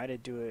try to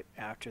do it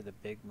after the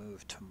big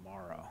move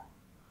tomorrow.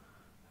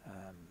 Oh,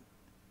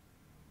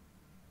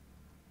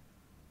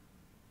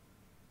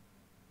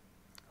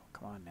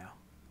 come on now.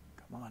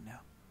 Come on now.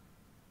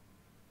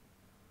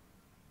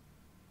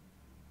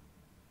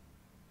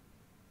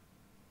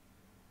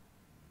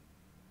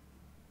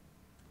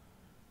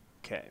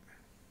 Okay.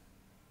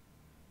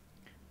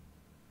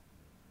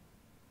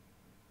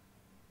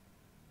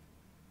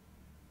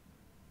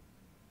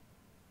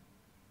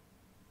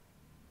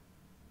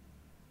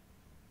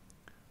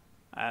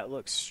 It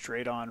looks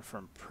straight on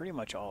from pretty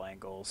much all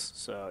angles.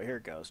 So here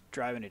it goes,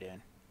 driving it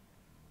in.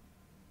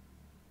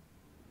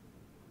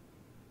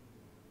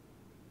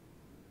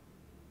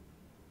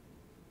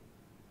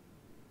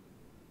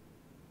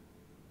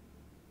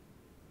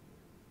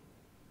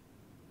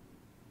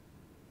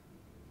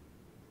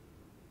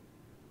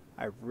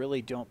 I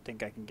really don't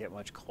think I can get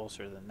much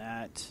closer than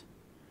that.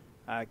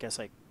 I guess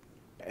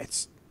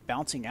it's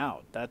bouncing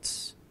out.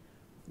 That's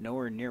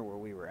nowhere near where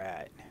we were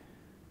at.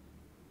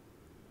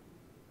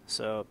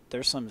 So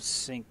there's some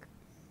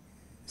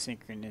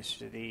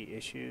synchronicity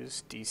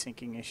issues,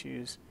 desyncing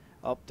issues.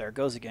 Oh, there it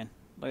goes again.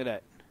 Look at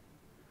that.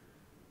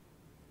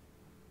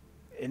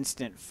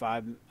 Instant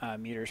 5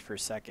 meters per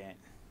second.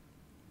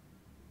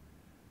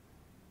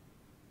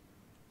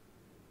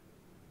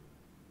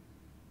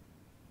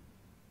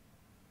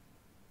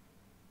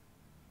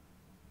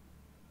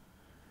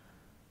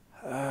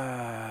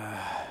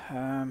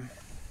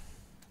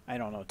 I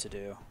don't know what to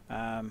do.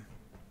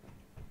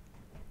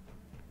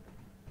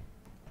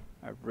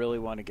 I really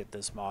want to get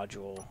this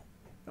module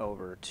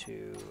over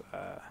to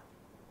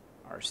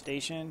our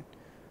station,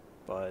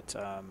 but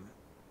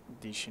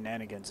these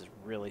shenanigans is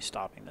really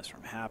stopping this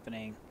from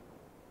happening.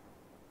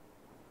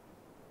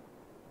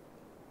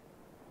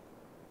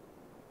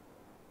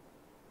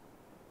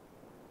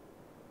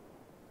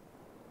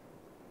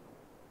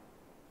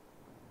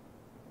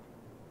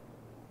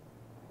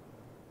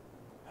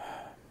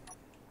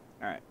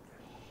 Alright.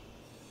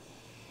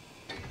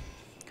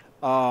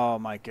 Oh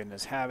my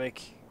goodness, Havoc.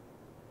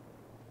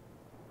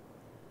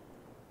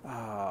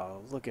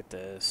 Oh, look at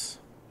this.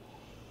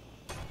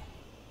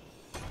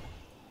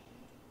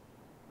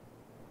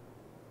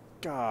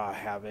 God,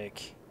 Havoc.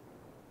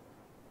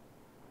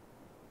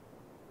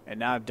 And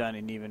now I've done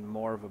an even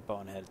more of a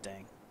bonehead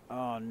thing.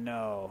 Oh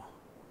no.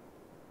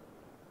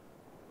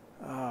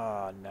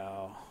 Oh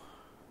no.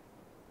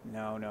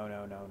 No, no,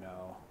 no, no,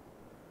 no.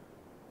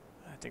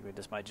 think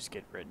this might just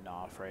get written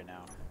off right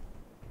now.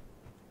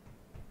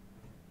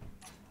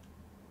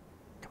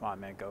 Come on,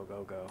 man. Go,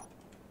 go, go.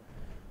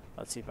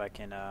 Let's see if I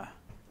can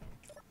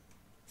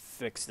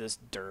fix this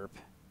derp.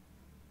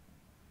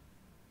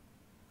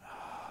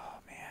 Oh,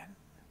 man.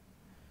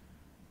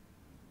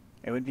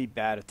 It would be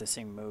bad if this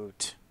thing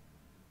moved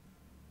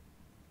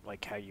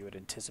like how you would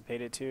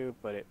anticipate it to,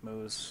 but it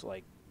moves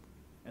like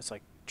it's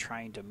like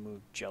trying to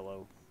move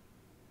Jello.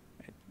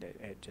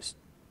 It just...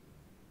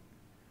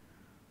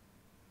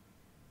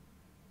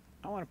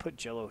 I want to put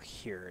Jello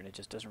here, and it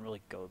just doesn't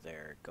really go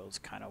there. It goes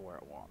kind of where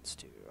it wants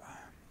to.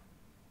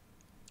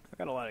 I've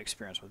got a lot of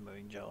experience with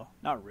moving Jello.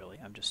 Not really.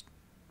 I'm just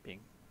being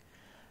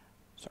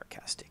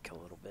sarcastic a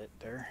little bit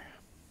there.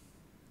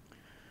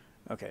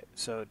 Okay,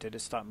 so did it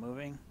stop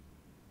moving?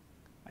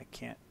 I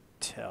can't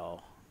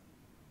tell.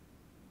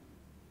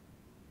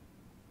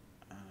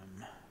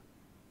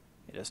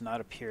 It does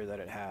not appear that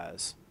it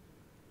has.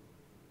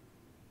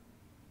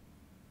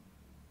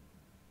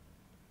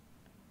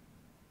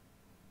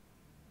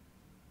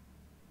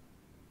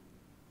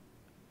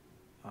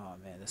 Oh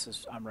man,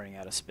 I'm running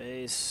out of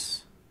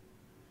space.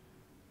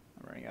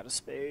 I'm running out of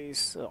space.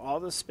 So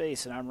all the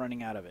space and I'm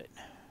running out of it.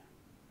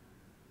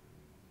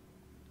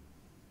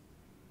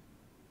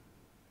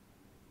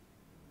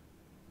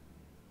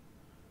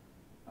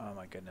 Oh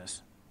my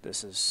goodness.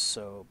 This is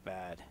so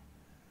bad.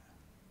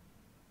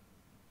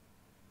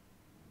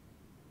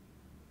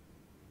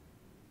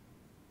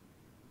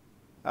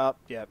 Oh,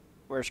 yep,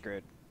 we're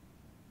screwed.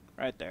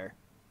 Right there.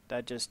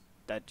 That just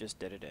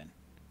did it in.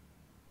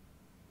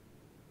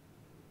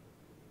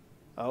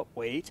 Oh,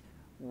 wait.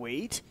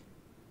 Wait.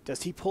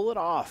 Does he pull it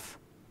off?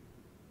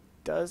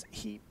 Does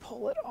he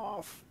pull it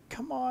off?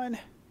 Come on.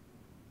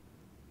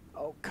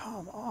 Oh,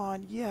 come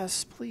on.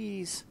 Yes,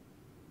 please.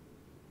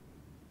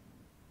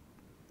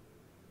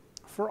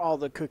 For all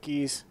the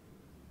cookies.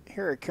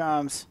 Here it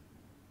comes.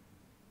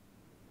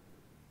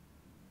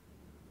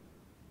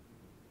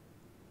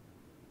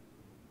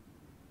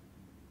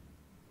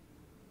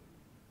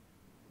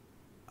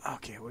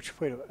 Okay, which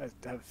way do I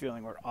have a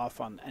feeling we're off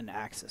on an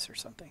axis or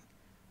something?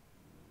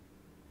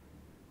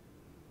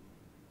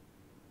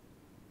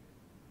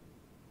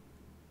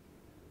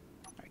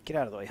 Alright, get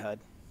out of the way,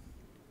 HUD.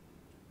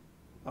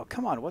 Oh,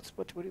 come on, what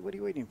are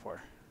you waiting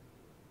for?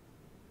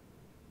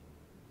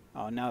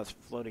 Oh, now it's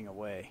floating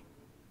away.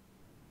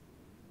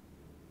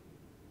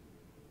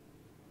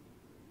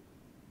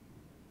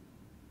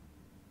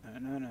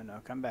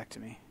 No, come back to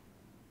me.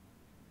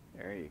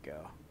 There you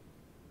go.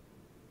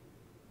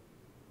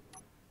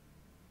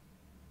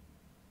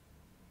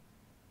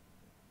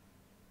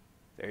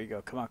 There you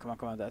go. Come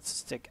on. That's the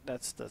stick.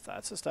 That's the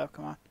stuff.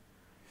 Come on.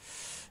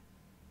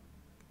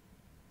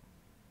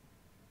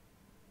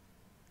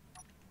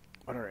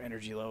 What are our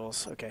energy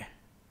levels? Okay.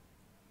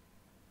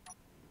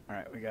 All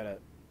right, we gotta.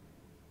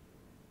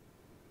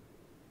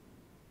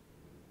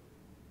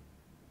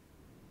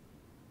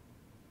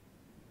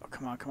 Oh,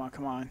 come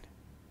on.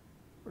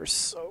 We're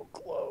so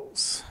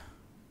close.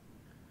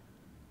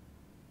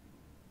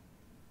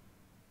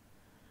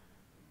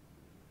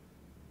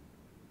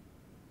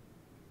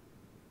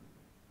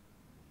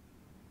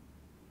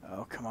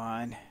 Oh, come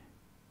on.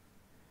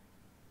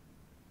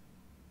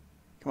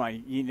 Come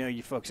on, you know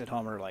you folks at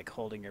home are like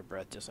holding your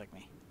breath just like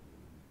me.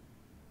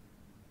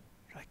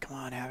 You're like, come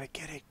on, Havoc,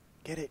 get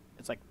it.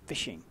 It's like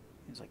fishing.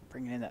 It's like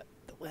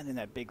landing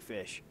that big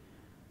fish.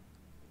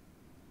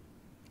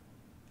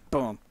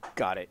 Boom,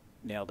 got it,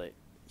 nailed it.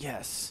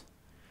 Yes.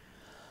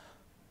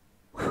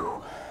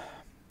 Whew.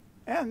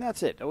 And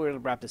that's it. We're going to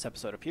wrap this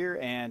episode up here,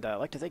 and I'd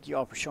like to thank you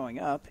all for showing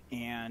up,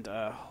 and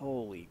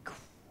holy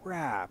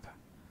crap.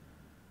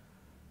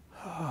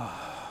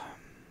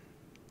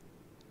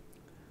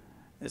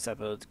 This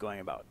episode's going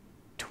about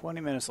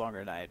 20 minutes longer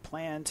than I had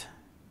planned.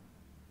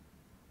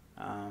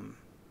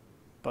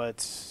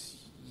 But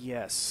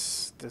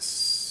yes,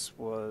 this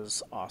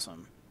was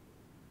awesome.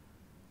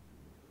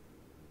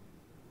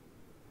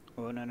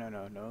 Oh,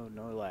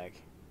 no lag.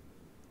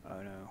 Oh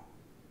no.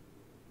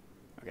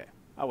 Okay,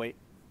 I'll wait.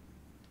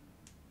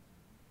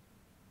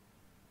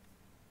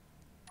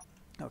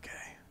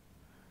 Okay.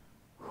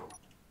 Whew.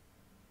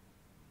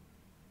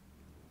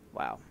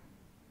 Wow.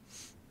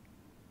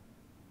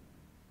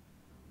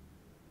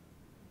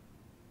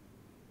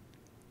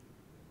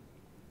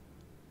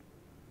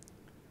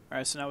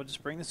 Alright, so now we'll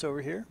just bring this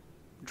over here,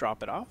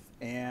 drop it off,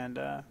 and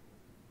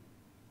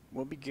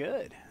we'll be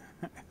good.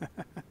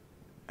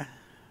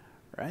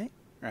 Right?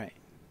 Right.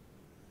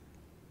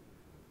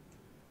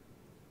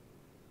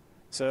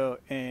 So,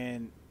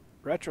 in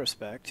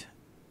retrospect,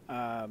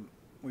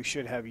 we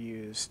should have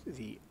used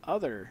the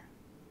other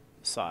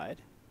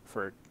side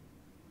for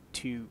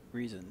two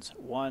reasons.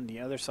 One, the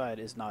other side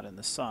is not in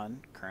the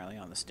sun, currently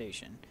on the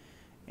station,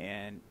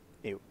 and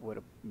it would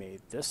have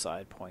made this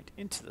side point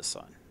into the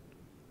sun.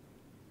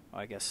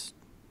 Well, I guess...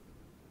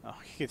 Oh,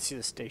 you can see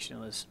the station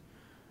was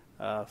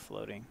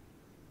floating.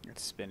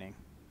 It's spinning.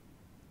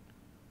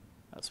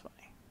 That's funny.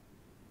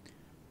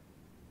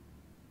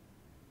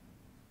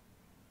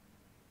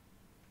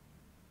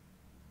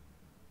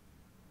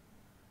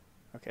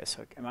 Okay,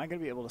 so am I going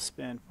to be able to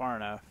spin far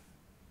enough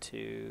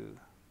to...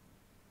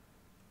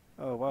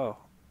 Oh, whoa.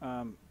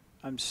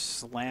 I'm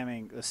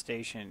slamming the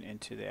station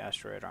into the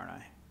asteroid, aren't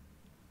I?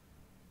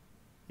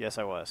 Yes,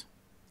 I was.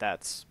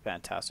 That's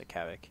fantastic,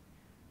 Havoc.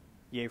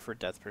 Yay for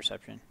depth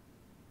perception.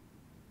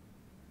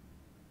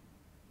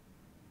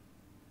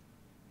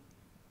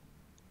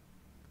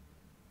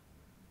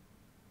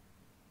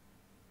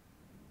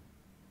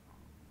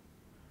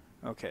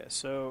 Okay,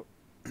 so...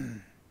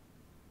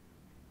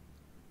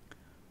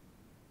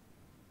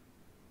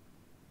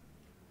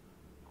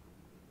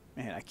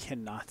 Man, I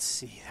cannot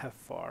see that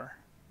far.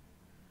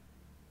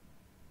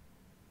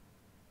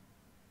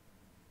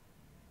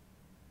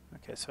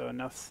 Okay, so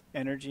enough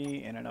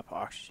energy and enough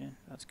oxygen.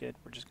 That's good.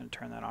 We're just going to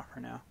turn that off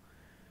for now.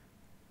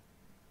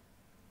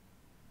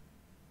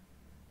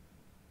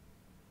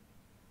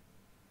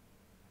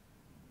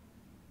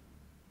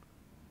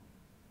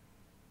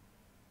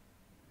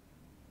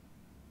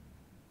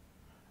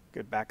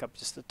 Good, back up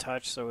just a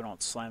touch so we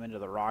don't slam into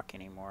the rock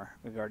anymore.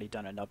 We've already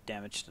done enough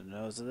damage to the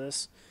nose of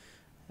this.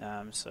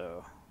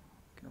 So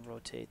I'm going to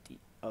rotate the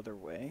other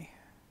way.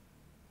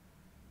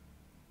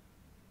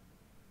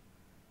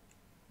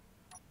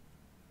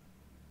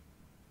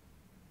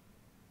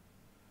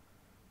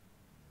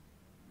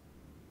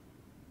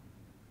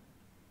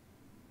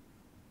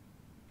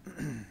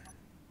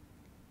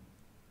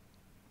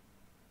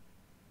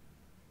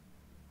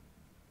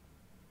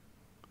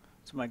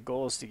 So my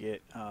goal is to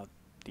get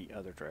the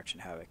other direction,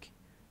 Havoc.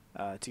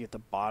 To get the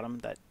bottom,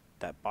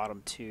 that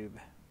bottom tube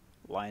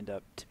lined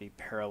up to be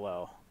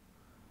parallel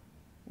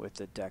with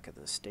the deck of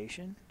the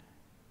station.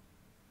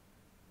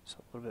 So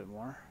a little bit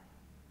more.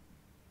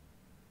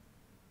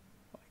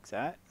 Like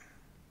that.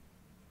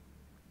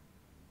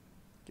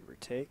 Give or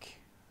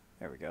take.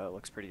 There we go, it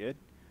looks pretty good.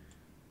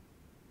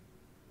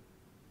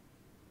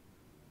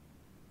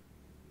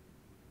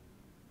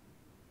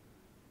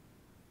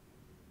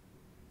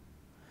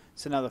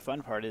 So now the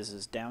fun part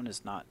is down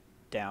is not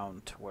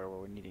down to where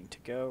we're needing to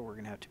go. We're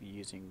going to have to be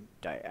using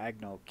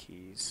diagonal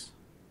keys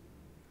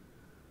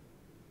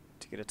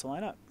to get it to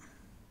line up.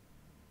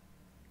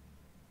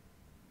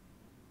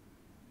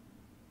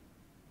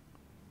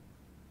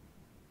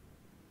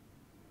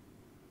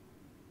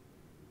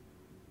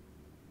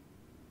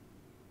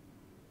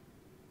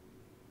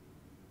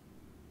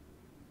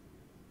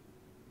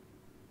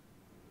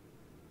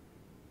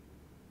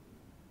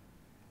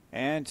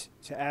 And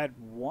to add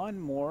one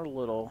more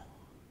little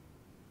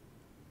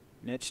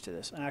niche to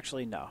this,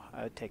 actually no,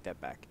 I would take that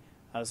back.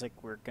 I was like,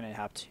 we're going to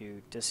have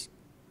to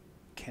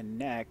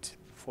disconnect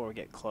before we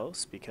get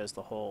close because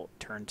the whole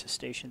turn to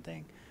station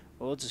thing,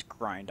 we'll just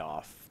grind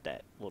off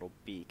that little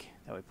beak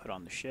that we put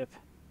on the ship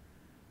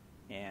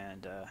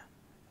and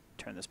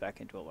turn this back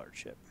into a large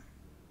ship.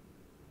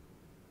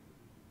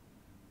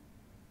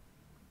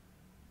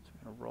 So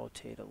I'm going to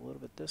rotate a little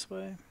bit this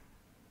way.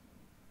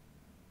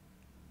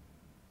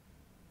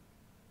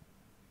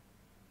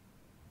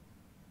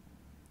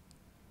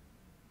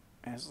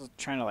 I was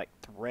trying to like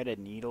thread a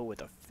needle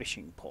with a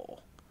fishing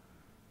pole,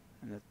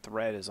 and the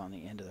thread is on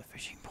the end of the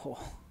fishing pole.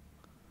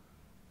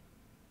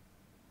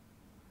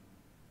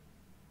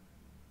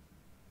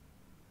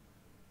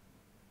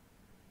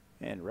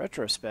 In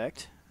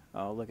retrospect,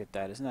 oh look at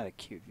that, isn't that a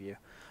cute view?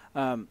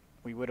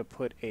 We would have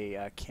put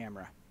a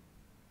camera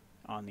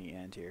on the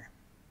end here.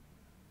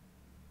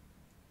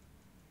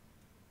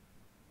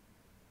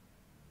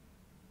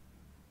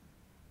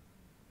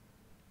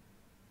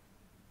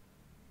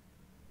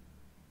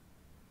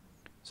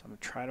 So I'm going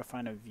to try to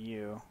find a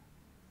view.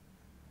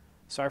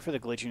 Sorry for the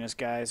glitchiness,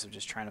 guys. I'm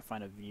just trying to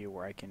find a view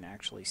where I can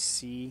actually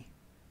see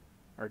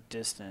our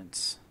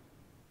distance.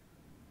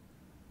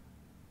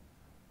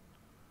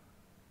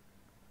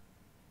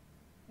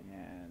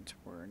 And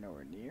we're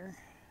nowhere near.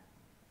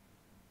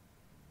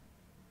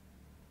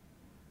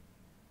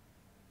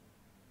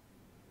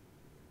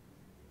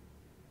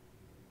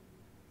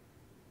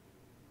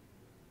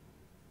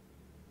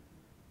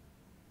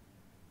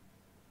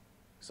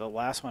 So the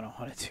last one I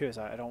want to do is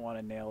I don't want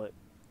to nail it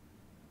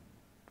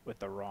with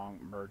the wrong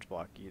merge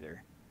block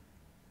either,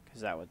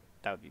 because that would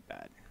be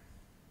bad.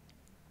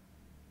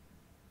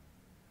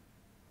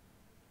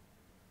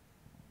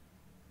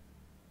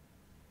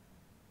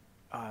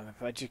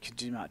 If I just could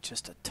do not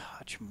just a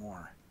touch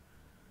more.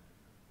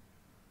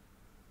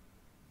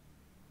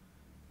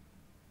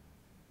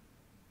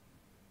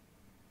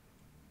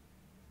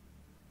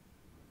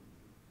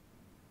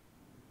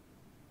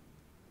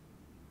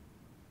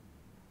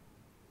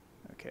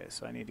 Okay,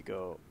 so I need to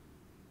go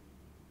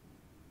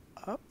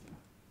up.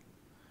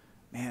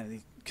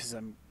 Man, because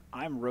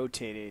I'm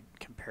rotated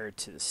compared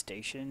to the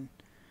station.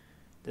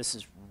 This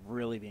is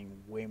really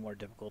being way more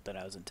difficult than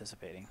I was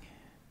anticipating.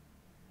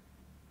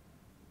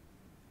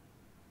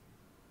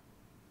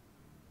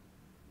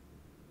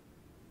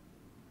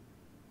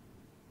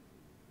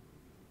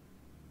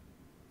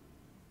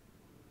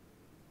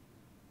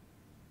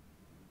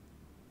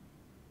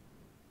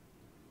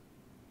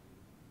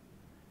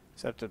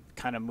 So I have to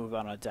kind of move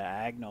on a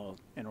diagonal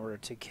in order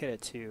to get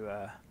it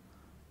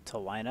to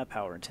line up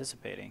how we're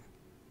anticipating.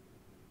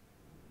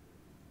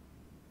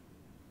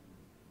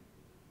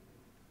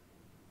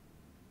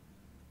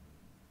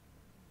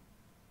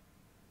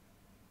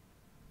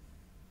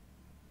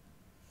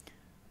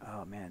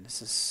 man,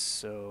 this is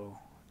so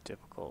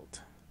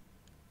difficult.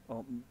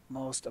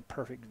 Almost a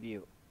perfect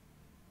view.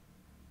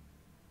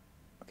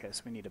 Okay,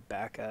 so we need to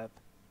back up.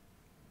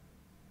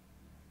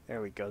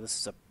 There we go. This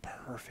is a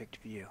perfect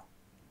view.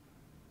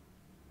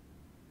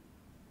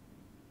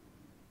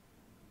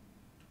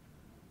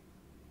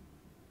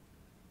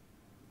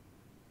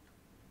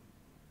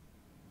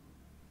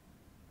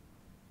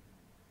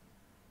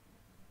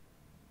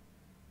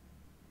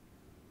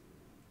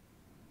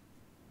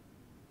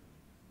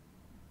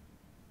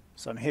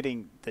 So I'm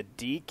hitting the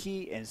D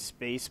key and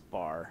space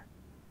bar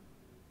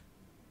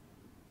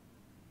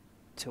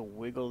to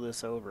wiggle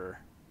this over.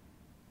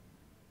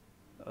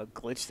 A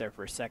glitch there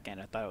for a second.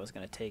 I thought I was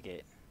going to take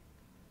it.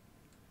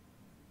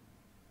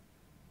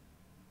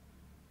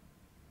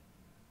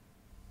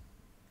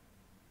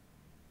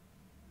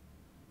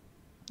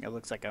 It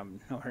looks like I'm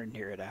nowhere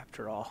near it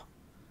after all.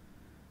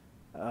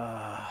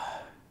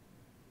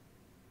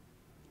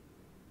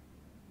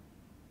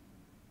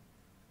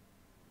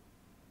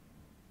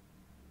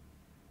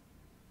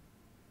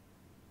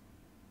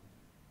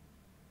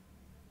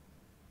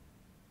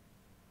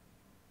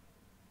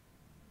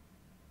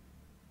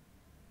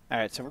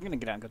 Alright, so we're going to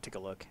get out and go take a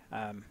look.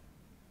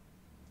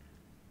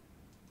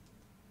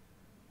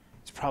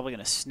 It's probably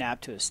going to snap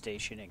to a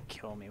station and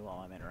kill me while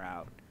I'm en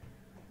route.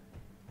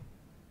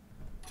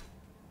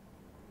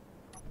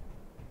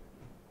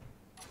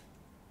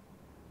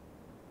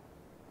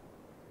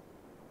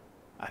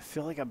 I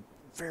feel like I'm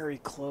very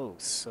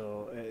close,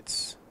 so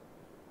it's...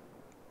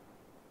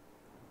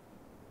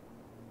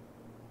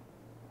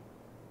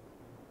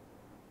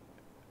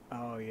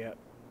 Oh, yep.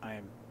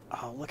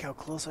 Oh, look how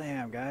close I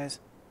am,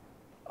 guys.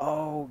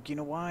 Oh, you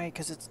know why?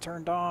 Because it's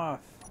turned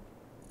off.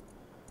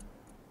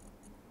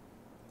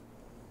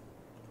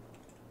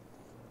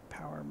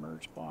 Power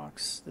merge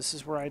box. This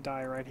is where I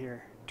die right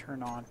here.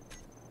 Turn on.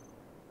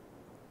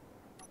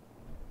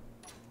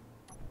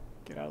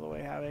 Get out of the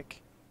way, Havoc.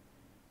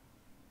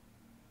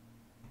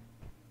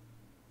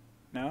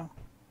 No?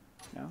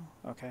 No?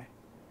 Okay.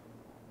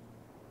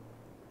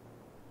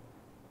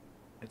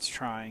 It's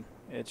trying.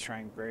 It's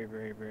trying very,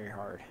 very, very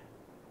hard.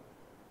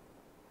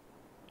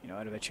 You know,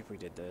 I bet you if we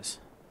did this.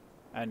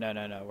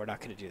 No, we're not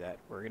going to do that.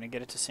 We're going to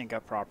get it to sync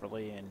up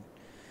properly, and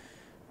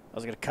I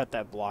was going to cut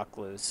that block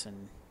loose,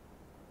 and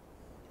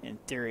in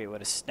theory it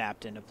would have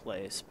snapped into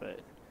place,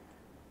 but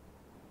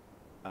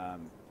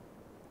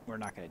we're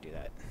not going to do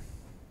that.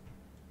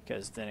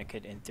 Because then it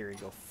could, in theory,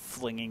 go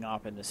flinging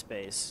off into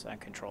space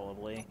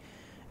uncontrollably,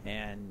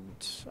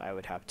 and I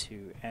would have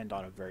to end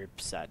on a very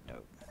sad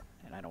note,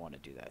 and I don't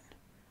want to do that.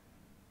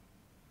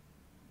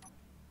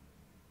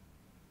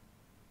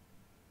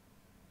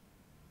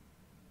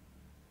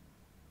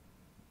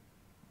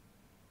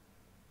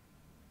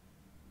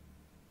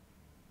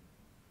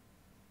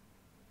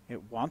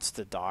 It wants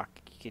to dock.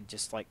 You can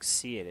just like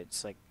see it.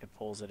 It's like it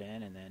pulls it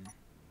in and then...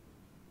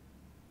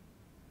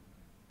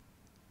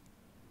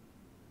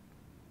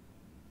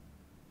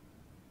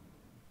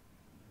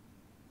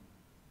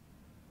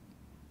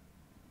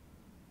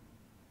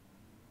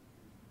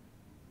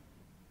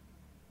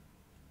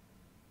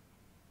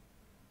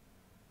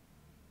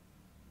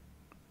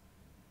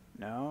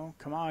 No,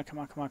 come on.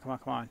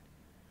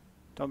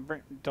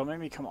 Don't make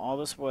me come all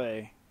this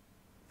way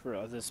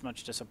for this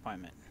much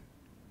disappointment.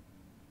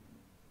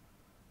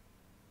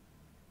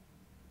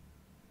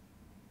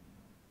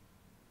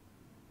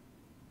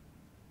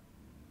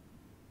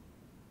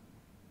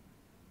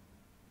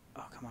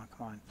 Oh, come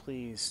on,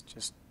 please,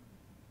 just...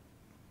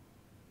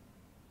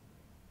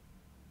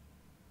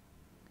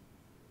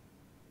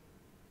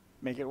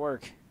 Make it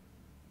work.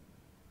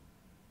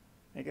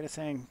 Make it a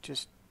thing,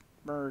 just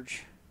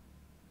merge.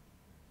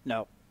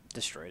 Nope,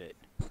 destroyed it.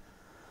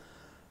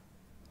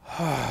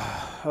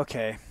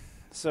 Okay,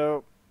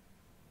 so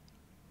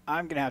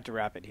I'm gonna have to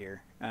wrap it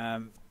here.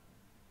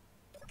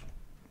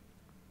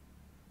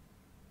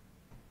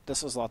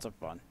 This was lots of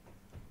fun.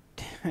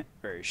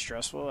 Very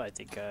stressful. I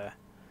think I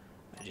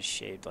just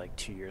shaved like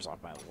 2 years off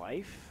my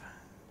life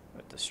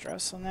with the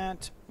stress on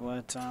that.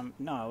 But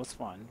no, it was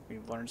fun. We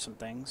learned some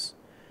things,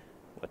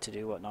 what to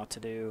do, what not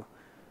to do.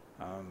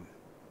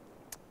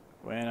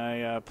 When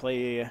I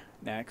play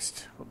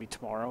next, will be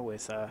tomorrow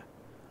with, oh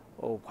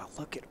wow,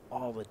 look at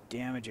all the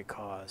damage it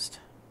caused.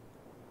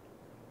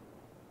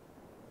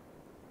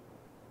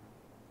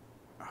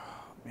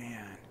 Oh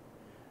man.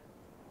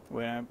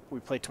 When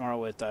we play tomorrow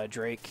with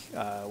Drake,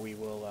 we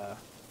will,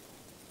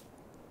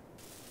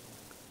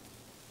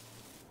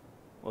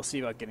 we'll see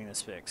about getting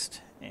this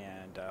fixed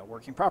and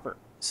working proper.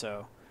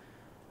 So,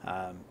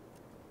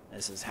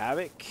 this is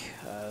Havoc.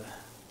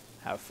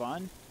 Have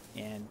fun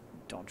and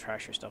don't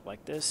trash your stuff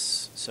like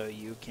this so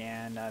you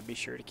can be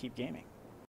sure to keep gaming.